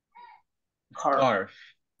 Scarf.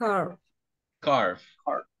 Car. Scarf.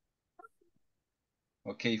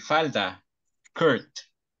 Ok. Falda.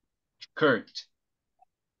 Skirt. Skirt.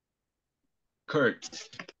 Skirt.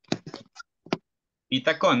 Y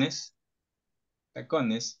tacones.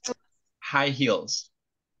 Tacones. High heels.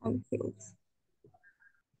 High heels.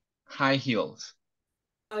 High heels.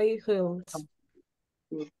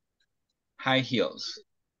 High heels.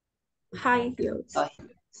 High heels.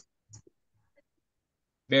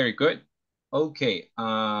 Very good. Okay.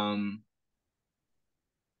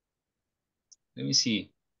 Let me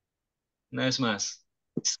see. Una vez más.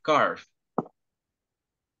 Scarf.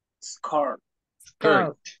 Scarf.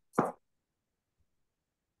 Skirt.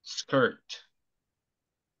 Skirt.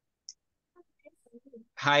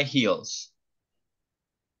 High heels.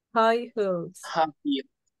 High heels. High heel.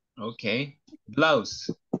 Okay. Blouse.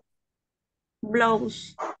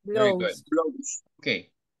 Blouse. Very good. Blouse.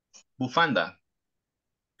 Okay. Bufanda.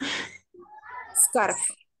 Scarf.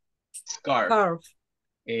 Scarf. Scarf.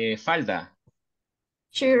 Falda.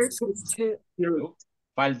 Shirt. Oh,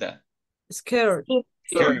 falda. Skirt.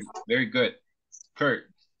 Skirt. Very good.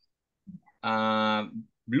 Skirt.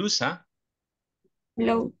 Blusa.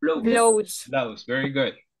 Blouse. Blouse. Blouse. Very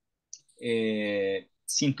good.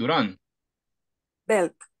 Cinturón.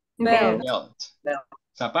 Belt. Belt. Belt.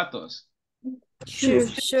 Zapatos.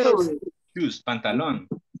 Shoes. Shoes. Shoes. Pantalón.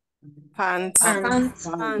 Pants.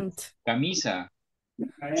 Pant. Camisa.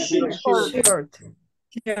 Shirt.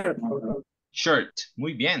 Shirt.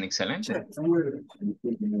 Muy bien. Excelente.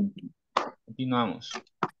 Continuamos.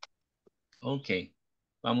 Ok.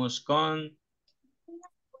 Vamos con...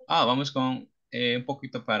 vamos con un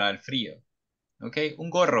poquito para el frío. Ok. Un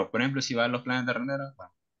gorro. Por ejemplo, si va a los planes de rendero,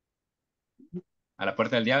 a la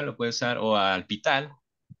puerta del diablo puede usar, o al pital,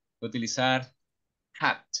 puede utilizar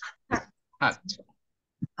hat. Hat.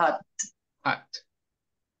 Hat. Hat.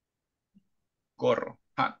 Gorro.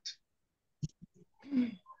 Hat.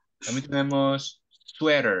 También tenemos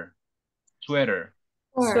sweater. Sweater.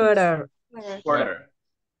 Sweater. Sweater.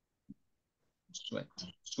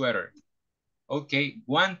 Sweater. Ok,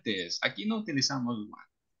 guantes. Aquí no utilizamos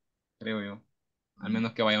guantes, creo yo. Al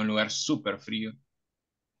menos que vaya a un lugar súper frío.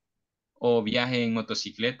 O viaje en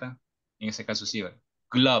motocicleta. En ese caso sí, ¿verdad?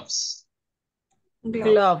 Gloves.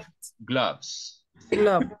 Glove. Gloves.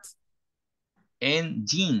 Glove. En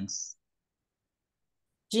jeans.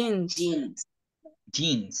 Jeans. Jeans.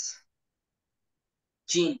 Jeans.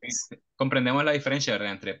 Jeans. Comprendemos la diferencia,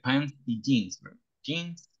 ¿verdad? Entre pants y jeans, ¿verdad?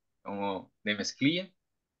 Jeans como de mezclilla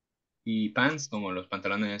y pants como los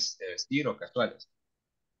pantalones de vestir o casuales.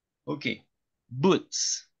 Ok.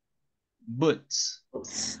 Boots. Boots.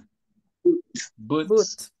 Boots. Boot.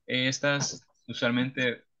 Estas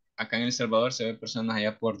usualmente acá en El Salvador se ven personas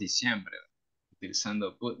allá por diciembre, ¿verdad?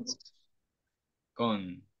 Utilizando boots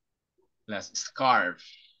con las scarf.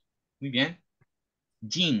 Muy bien.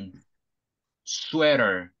 Jean.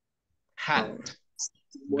 Sweater. Hat.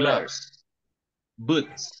 Gloves.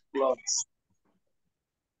 Boots. Gloves.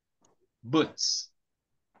 Boots.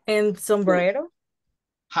 And sombrero.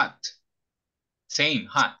 Hat. Same,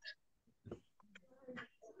 hat.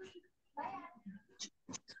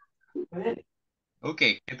 Ok,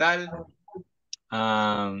 ¿qué tal?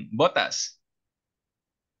 Botas.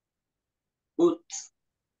 Boots.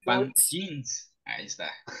 Jeans. Ahí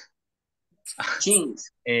está.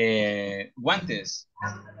 Jeans. Guantes.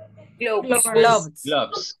 Gloves. Gloves.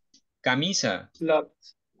 Gloves. Camisa.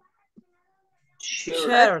 Gloves.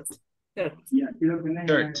 Shirt. Shirt.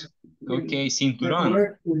 Shirt. Ok,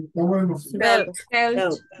 cinturón. Belt.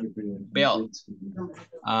 Belt. Belt.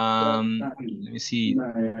 Let me see.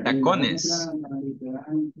 Tacones.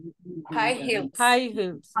 High heels. High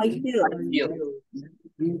heels. Heel.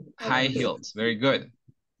 High heels. Very good.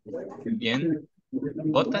 Muy bien.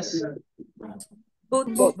 Botas.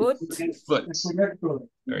 Boots. Boots.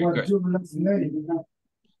 Very good.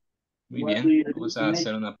 Muy bien. Vamos a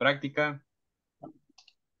hacer una práctica.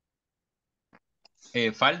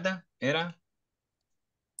 Falda era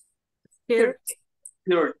Skirt.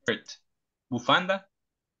 Shirt. shirt. Bufanda.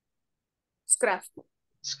 Scarf.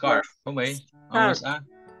 Scarf. Ok. Vamos a.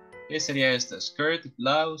 ¿Qué sería esto? Skirt,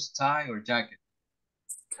 blouse, tie or jacket.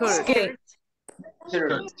 Skirt.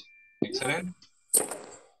 Skirt. Excelente.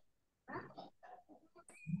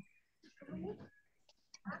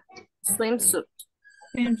 Swimsuit.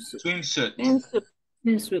 Swimsuit.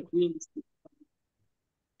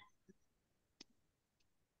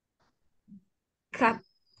 Cap.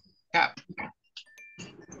 Cap.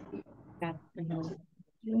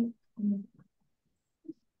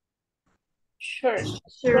 Shirt.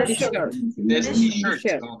 Shirt. Es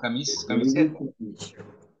t-shirt. Como camiseta.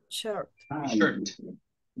 Shirt. Shirt.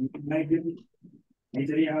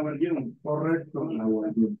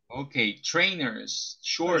 Okay. Trainers.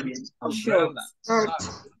 Shorts. Umbrella.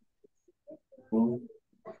 Socks.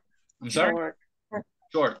 I'm sorry?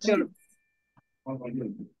 Short. Shorts.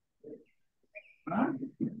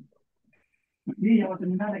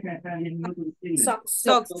 Socks.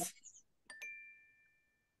 Socks.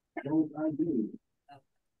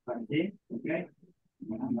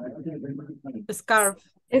 Scarf.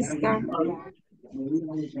 Scarf.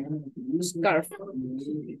 Scarf.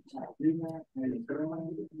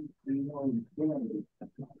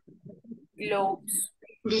 Gloves.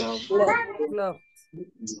 Glove.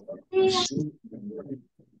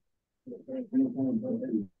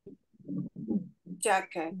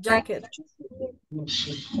 Jacket. Jacket.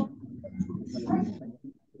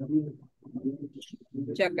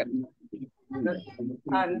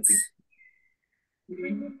 Pants.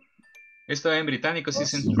 Esto en británico se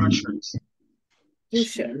dicen trousers.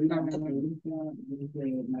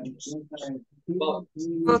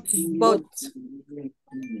 Boats.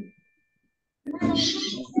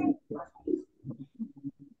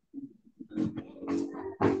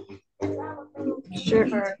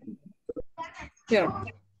 Shirt.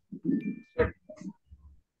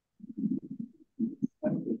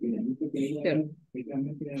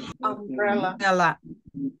 Umbrella.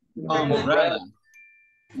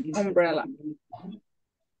 Umbrella.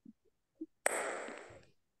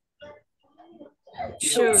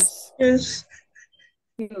 Shoes.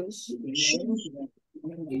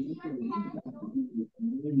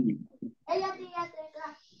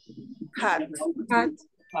 Hat.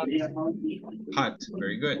 Hat.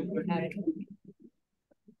 Very good.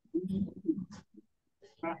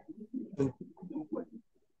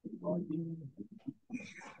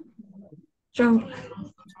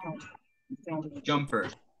 Jumper.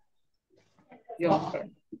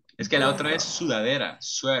 Es que la otra es sudadera,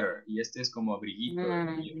 sweater, y este es como abriguito,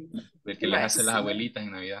 el que les hace las abuelitas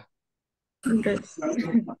en Navidad. Dress.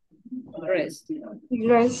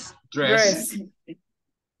 Dress.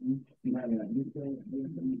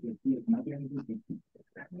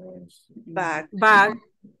 Bag.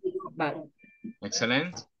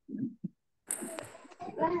 Excelente.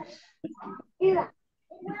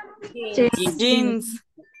 Jeans.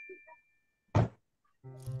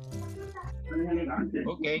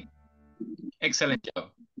 Ok. Excellent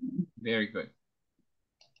job. Very good.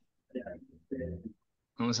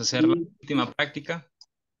 Vamos a hacer la última práctica.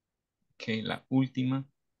 Ok, la última.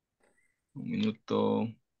 Un minuto.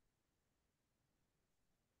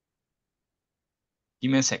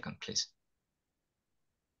 Give me a second, please.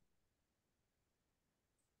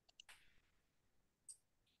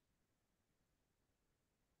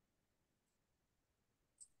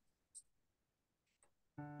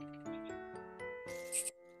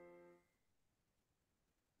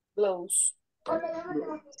 Blouse.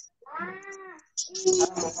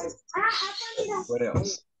 What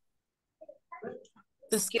else?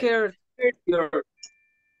 Skirt.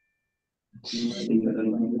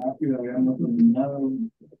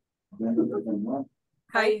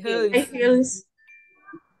 High heels. Heels.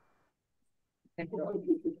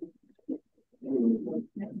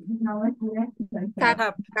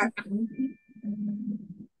 Cap.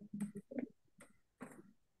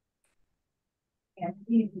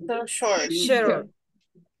 So short. Shirt.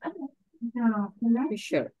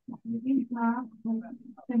 T-shirt.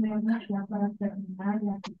 Tenemos ya para terminar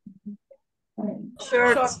la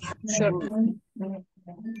Shorts.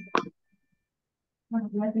 bueno,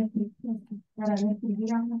 la descripción. Para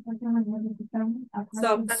describir a una persona necesitamos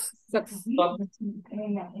Socks.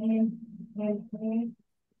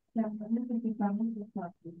 también necesitamos los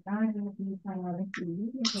facultades para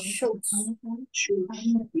describir. Shoes.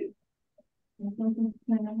 Entonces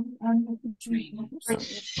tenemos algo que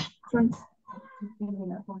de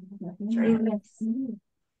la conversación.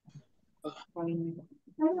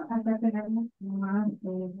 Bueno, acá tenemos más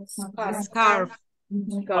Scarf.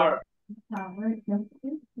 Car.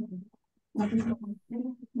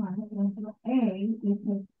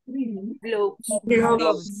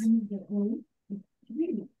 Gloves.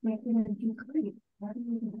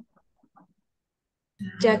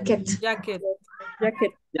 Jacket. Jacket.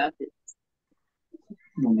 Jacket. Jacket.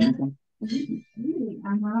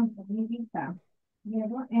 Ajá,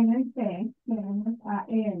 luego en el T tenemos a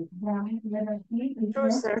él,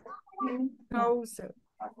 Trouser. Trouser.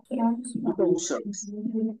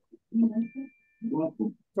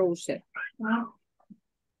 Trouser.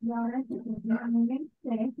 Y ahora se en el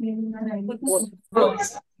T tiene una raíz.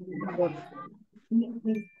 Boots.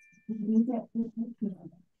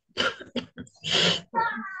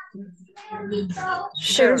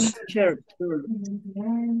 Shirt. Shirt.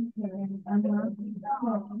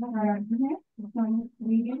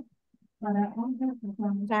 Para hombres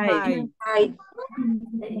usamos Tie. Tie.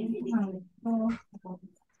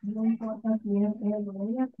 no importa si es él o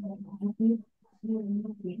ella, pero así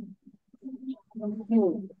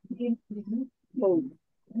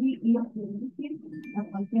y a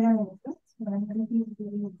cualquiera de los dos, para no decir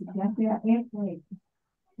ya sea él o ella.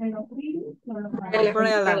 Pero solo para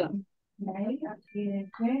Umbrella. ella y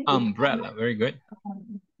después Umbrella, very good.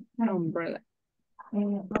 Umbrella.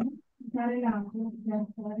 vamos a usar el audio ya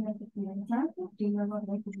después de que tiene salto y luego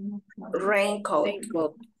recibimos Raincoat.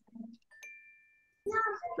 Raincoat.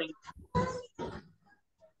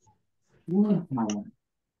 Word power.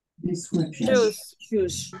 Description. Shoes.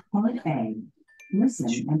 Shoes. Part A.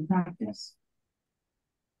 Listen and practice.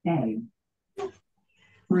 A.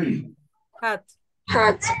 Free. Hat.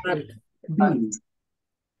 Hat. B.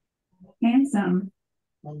 Handsome.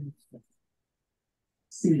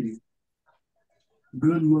 C.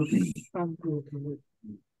 Good looking.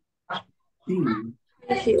 D.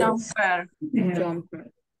 Heels. Jumper.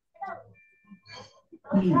 Jumper.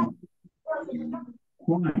 E.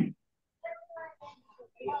 Quiet.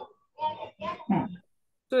 F.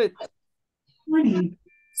 Suit. 20.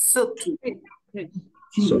 Suit. G.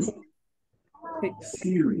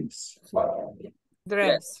 Serious.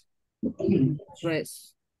 Dress. H.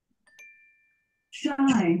 Dress.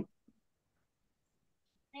 Shy.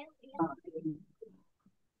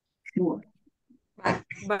 Short.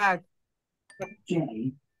 Bag.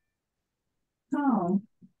 J. Tall.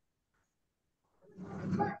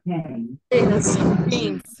 K. Jeans.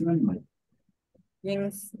 Jeans. Friendly.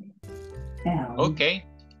 Jeans. L. Ok,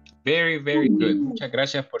 very, very good. Muchas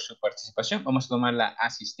gracias por su participación. Vamos a tomar la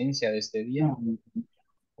asistencia de este día.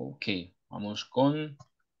 Ok, vamos con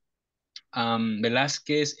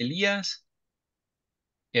Velázquez Elías,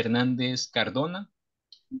 Hernández Cardona,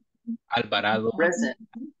 Alvarado Present.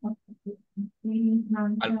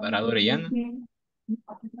 Orellana,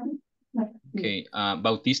 okay,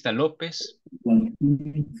 Bautista López,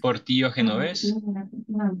 Portillo Genovés,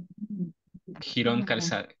 Girón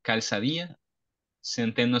Calzadilla,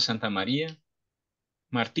 Centeno Santa María,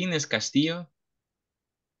 Martínez Castillo,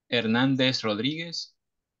 Hernández Rodríguez,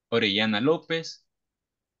 Orellana López,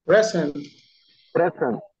 Present.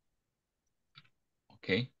 ok,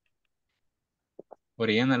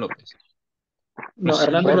 Orellana López, No,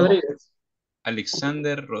 Hernando Rodríguez.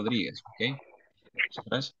 Alexander Rodríguez, ok,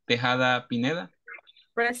 gracias. Tejada Pineda,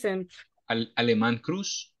 Present. Alemán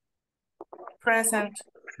Cruz, Present.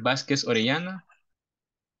 Vázquez Orellana,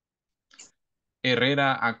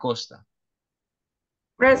 Herrera Acosta.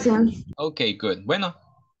 Present. Ok, good. Bueno,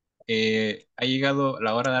 ha llegado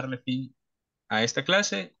la hora de darle fin a esta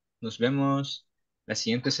clase. Nos vemos la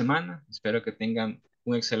siguiente semana. Espero que tengan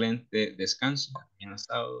un excelente descanso mañana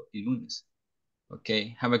sábado y lunes. Ok,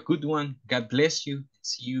 have a good one. God bless you.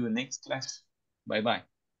 See you next class. Bye bye.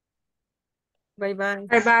 Bye bye.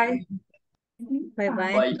 Bye bye. Bye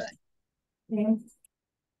bye. Bye bye.